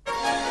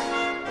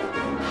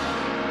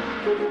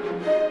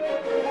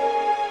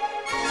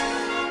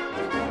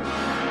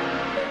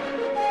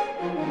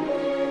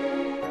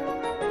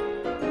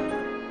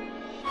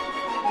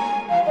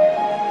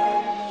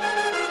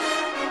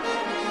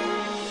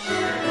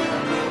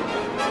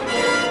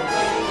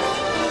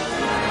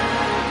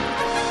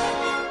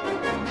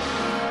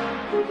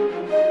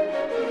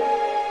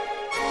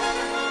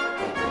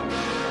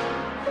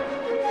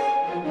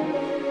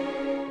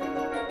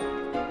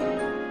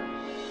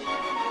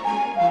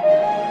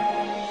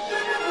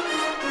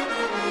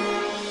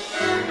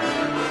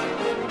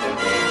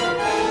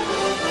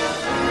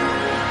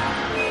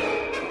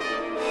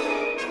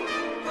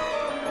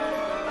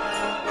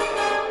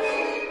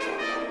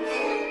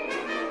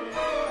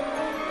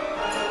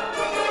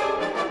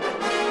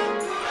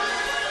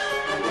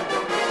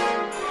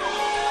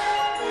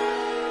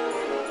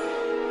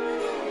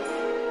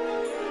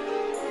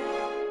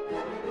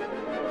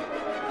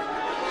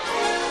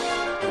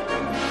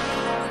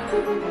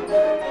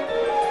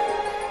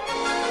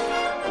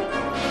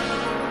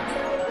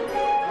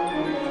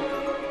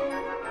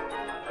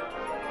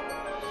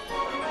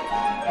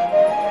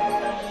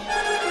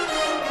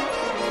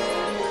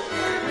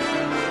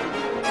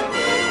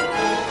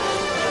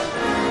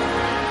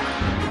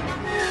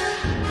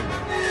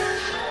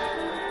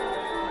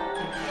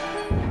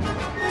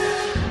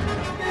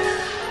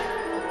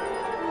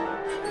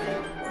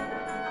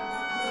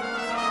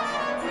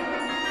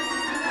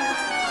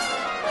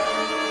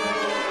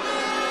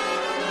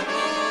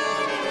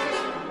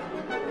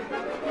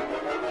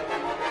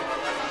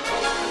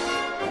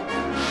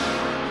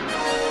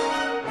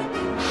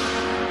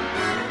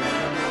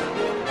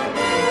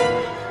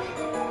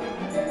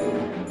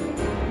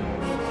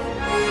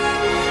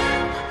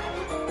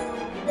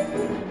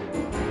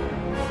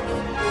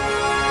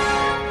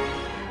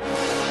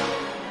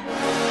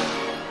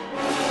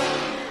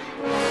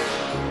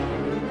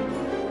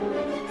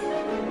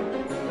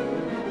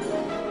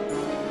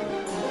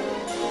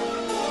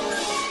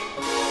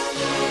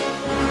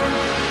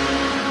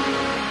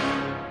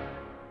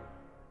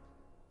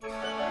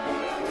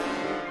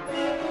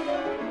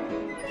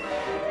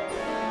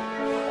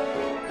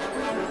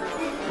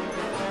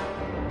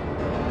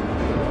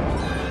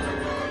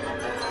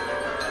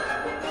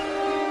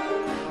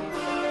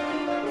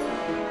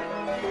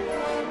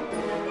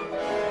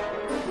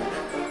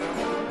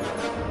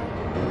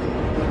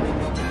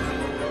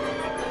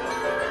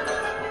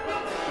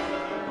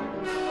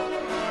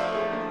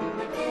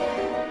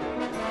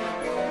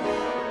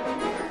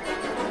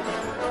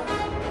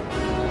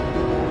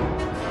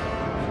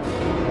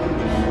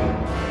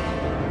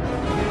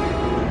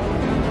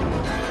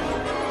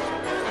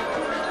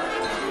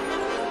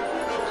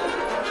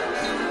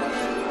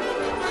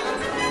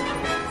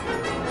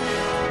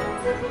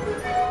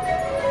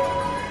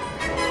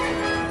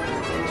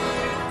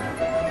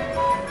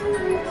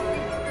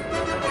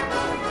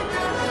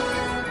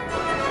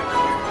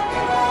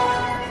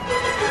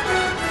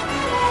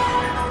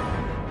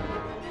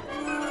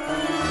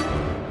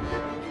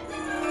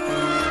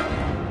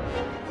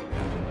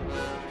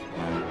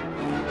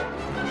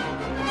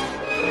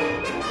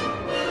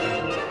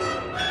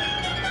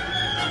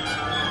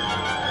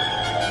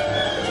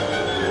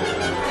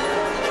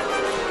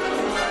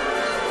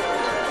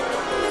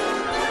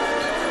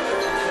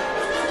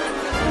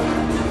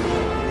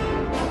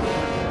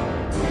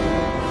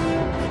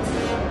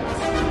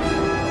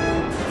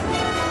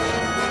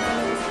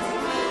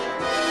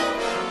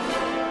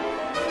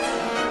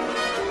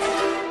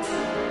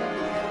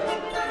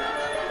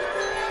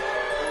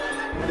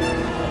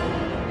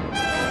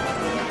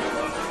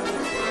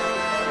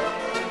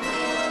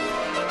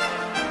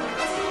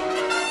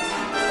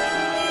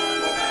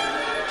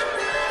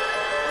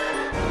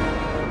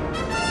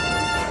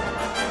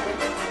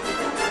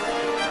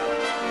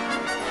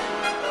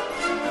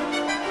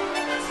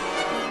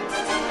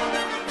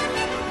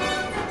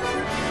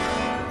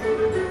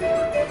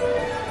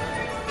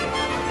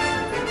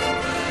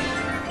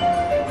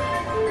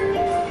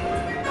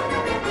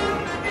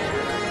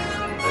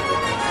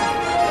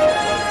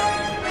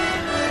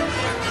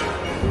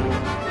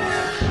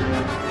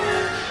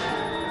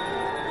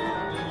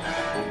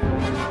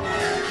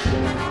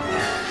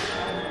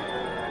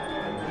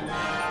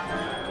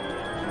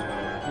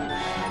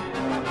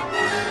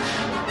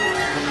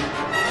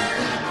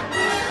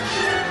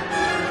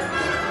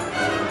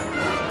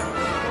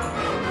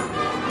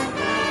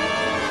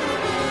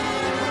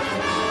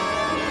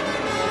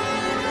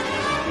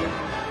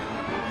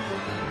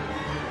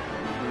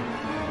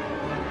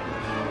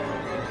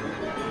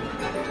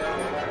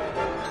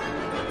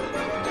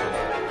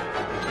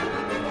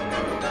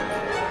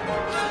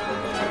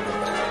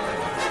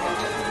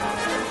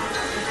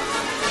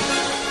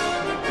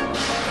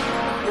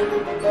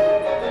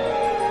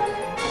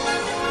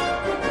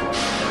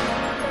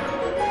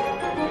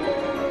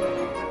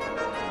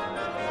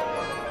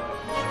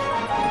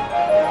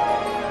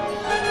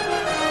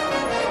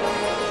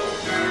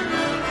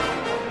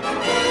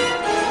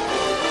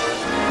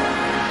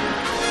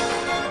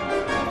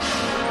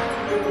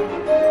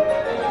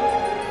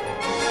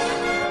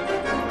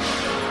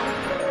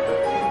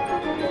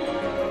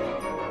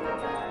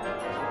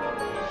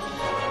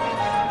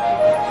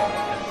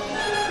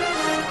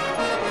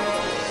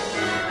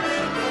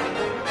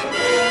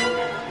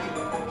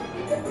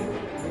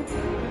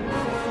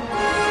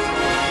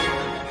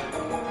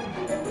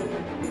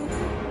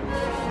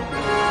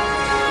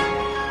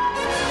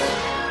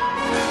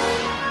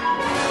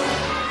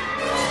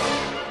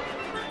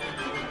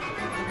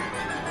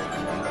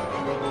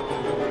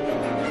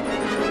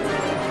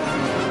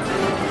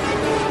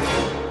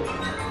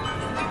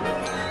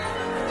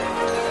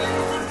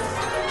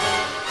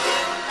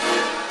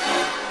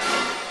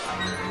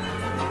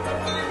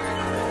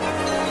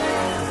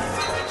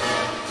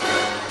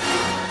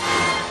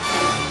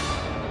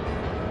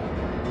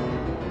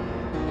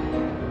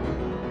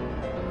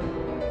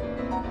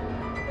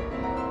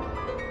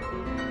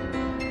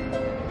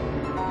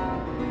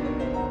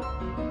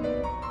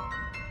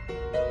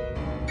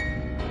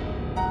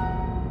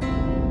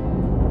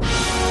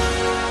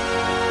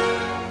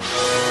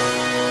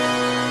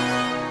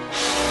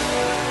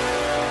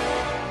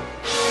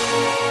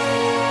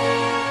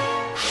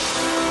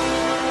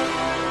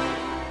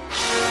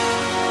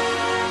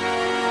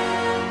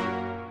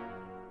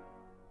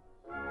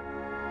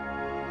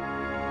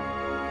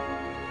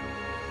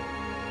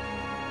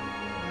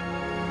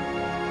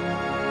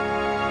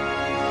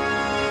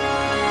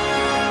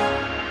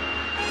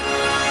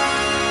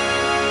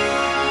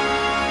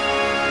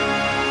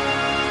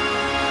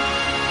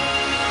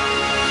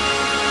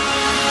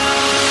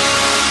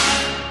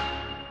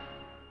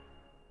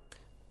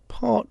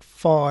 part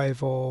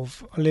 5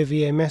 of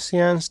Olivier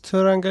Messiaen's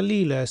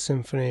Turangalila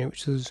Symphony,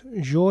 which is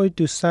Joie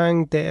du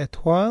sang des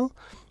étoiles,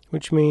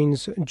 which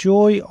means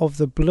Joy of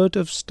the Blood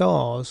of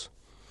Stars.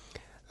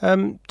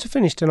 To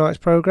finish tonight's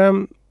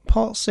programme,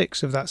 part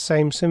 6 of that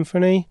same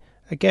symphony,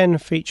 again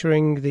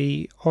featuring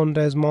the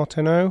Ondes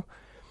Martenot.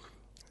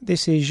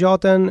 This is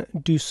Jardin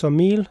du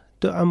Sommeil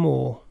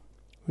d'Amour,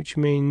 which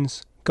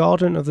means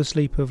Garden of the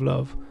Sleep of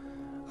Love.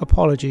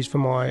 Apologies for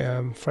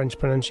my French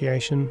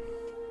pronunciation.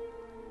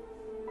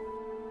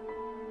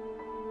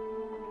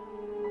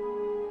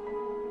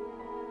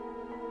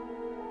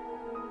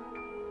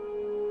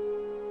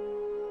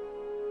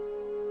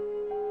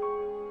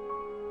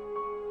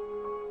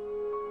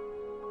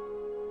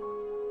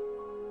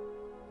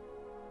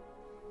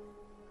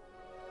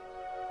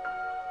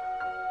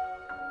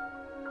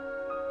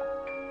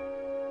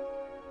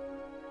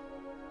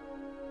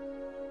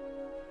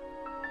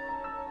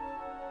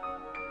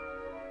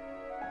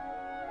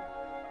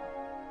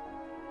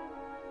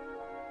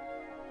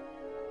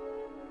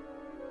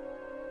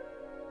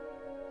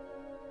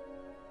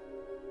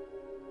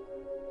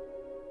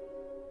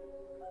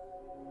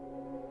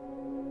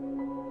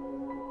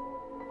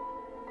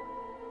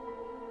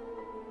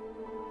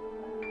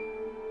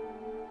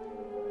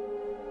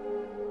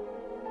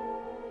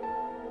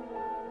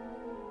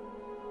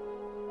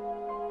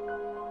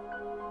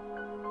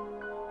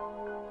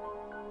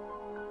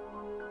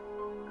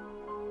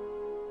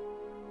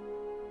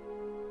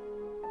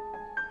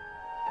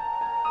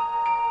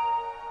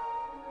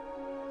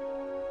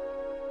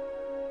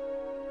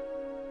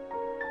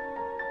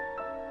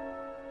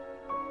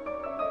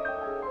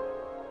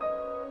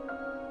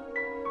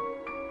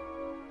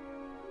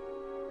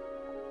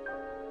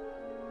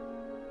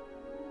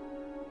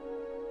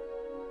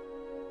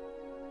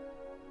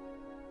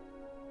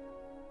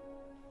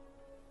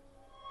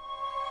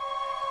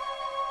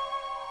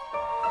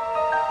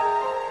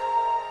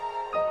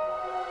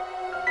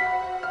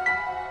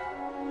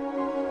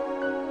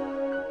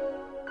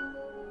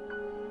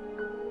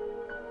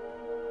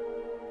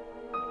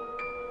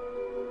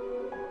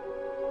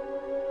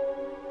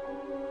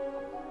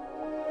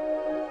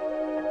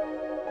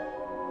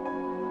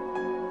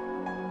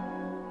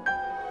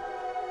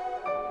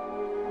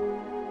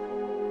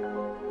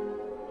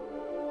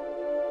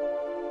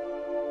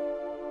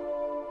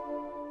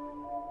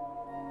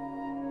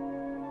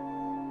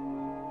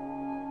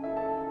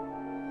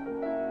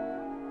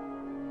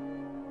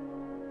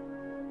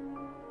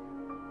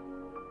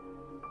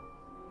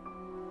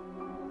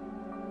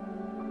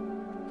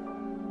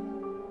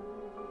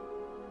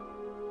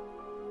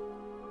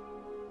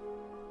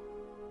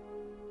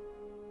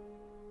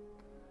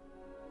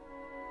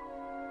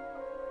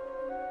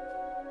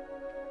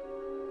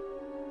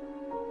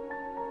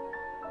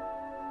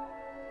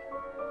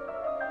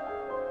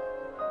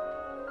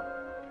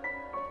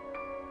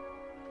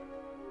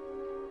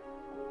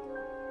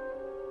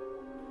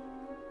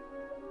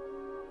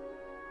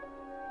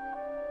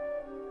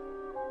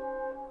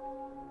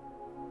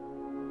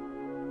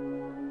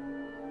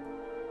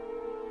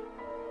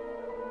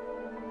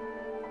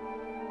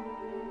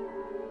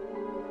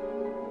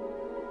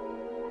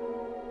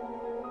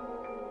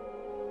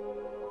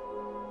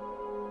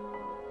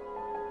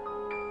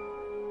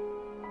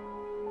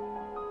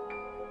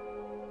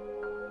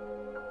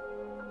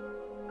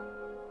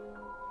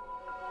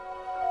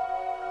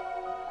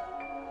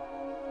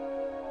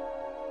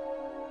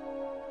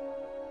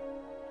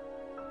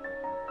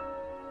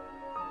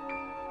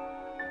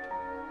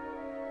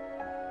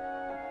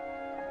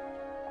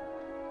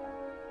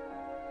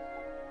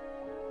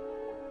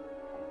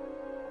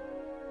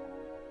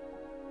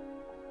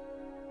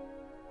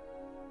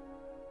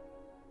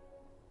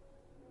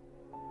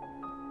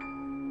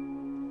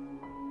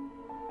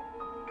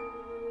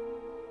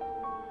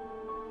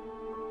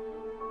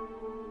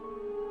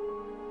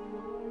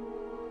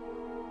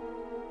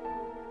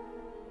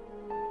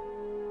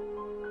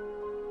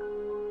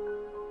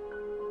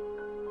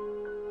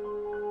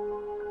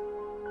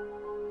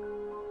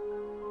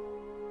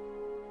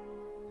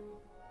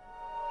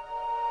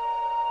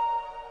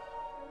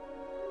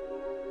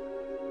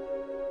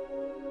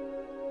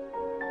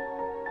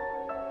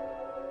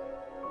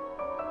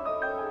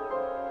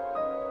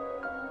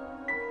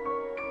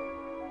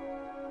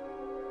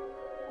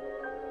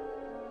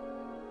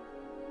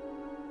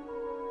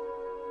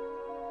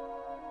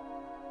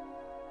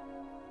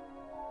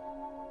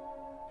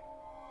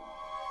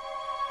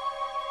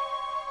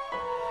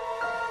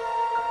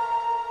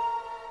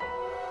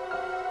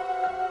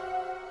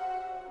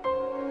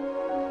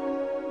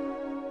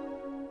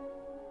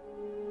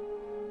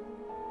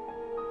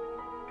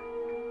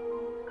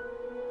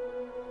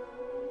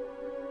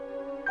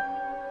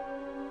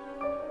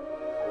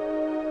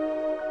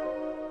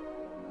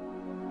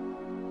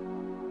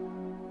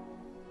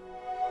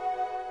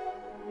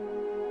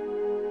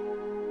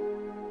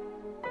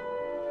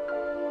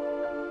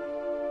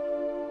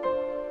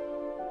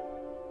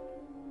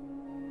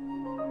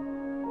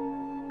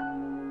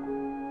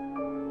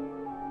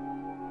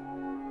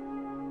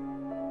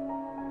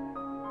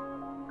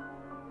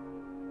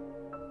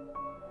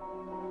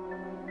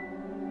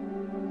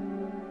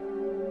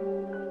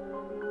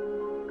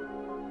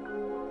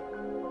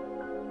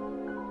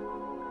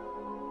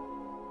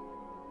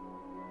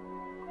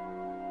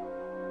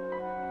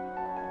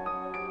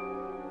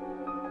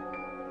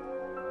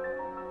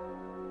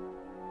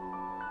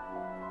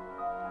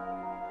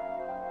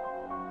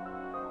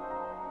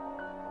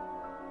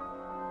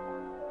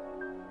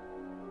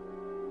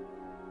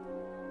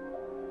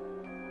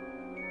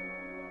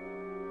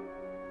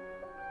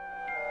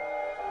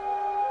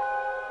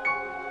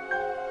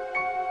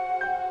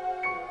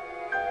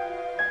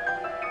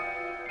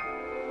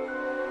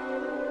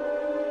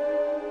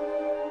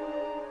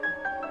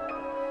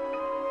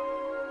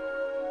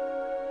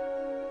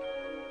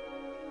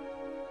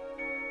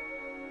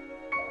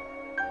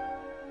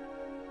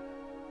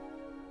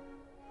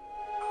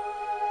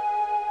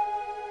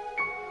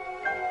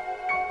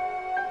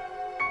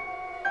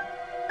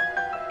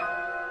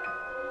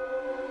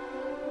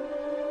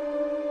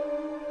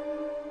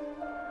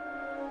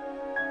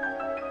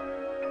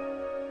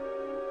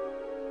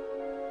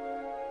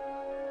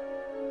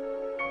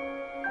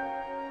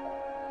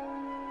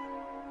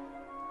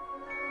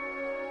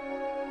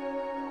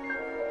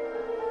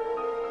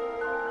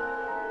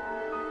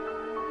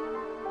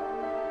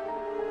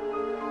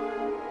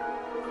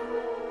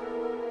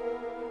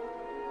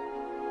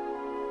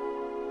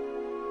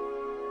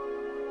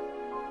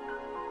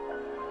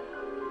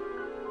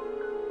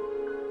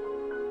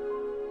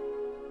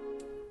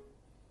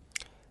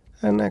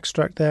 An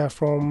extract there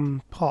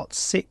from part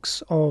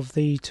 6 of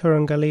the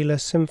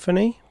Turangalila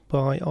Symphony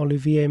by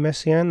Olivier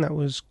Messiaen. That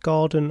was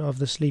Garden of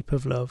the Sleep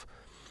of Love.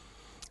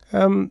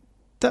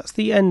 That's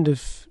the end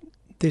of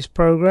this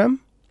programme.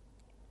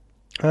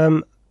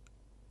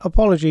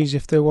 Apologies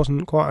if there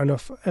wasn't quite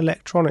enough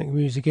electronic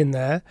music in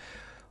there.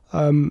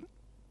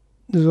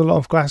 There's a lot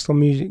of classical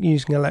music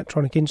using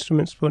electronic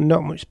instruments, but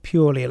not much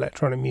purely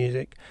electronic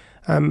music.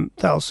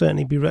 That'll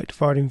certainly be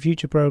rectified in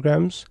future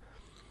programmes.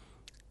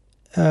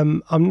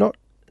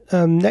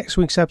 Next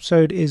week's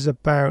episode is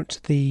about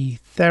the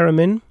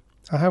theremin.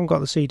 I haven't got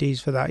the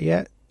CDs for that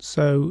yet,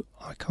 so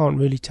I can't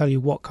really tell you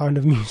what kind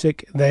of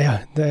music they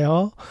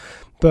are.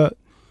 But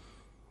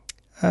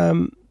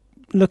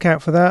look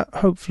out for that.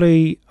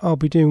 Hopefully I'll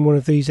be doing one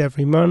of these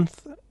every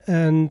month,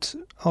 and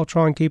I'll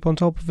try and keep on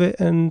top of it.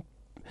 And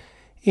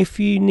if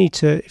you want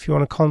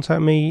to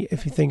contact me,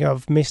 if you think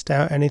I've missed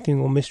out anything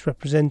or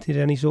misrepresented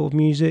any sort of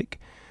music,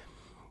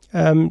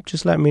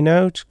 just let me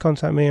know. Just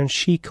contact me on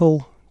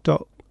sheekl,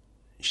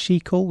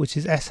 which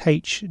is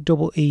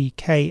SHEEKL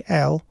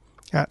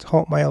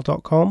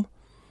 @hotmail.com.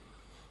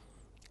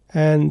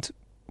 And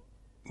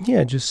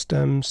yeah, just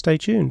stay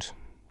tuned.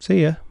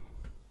 See ya.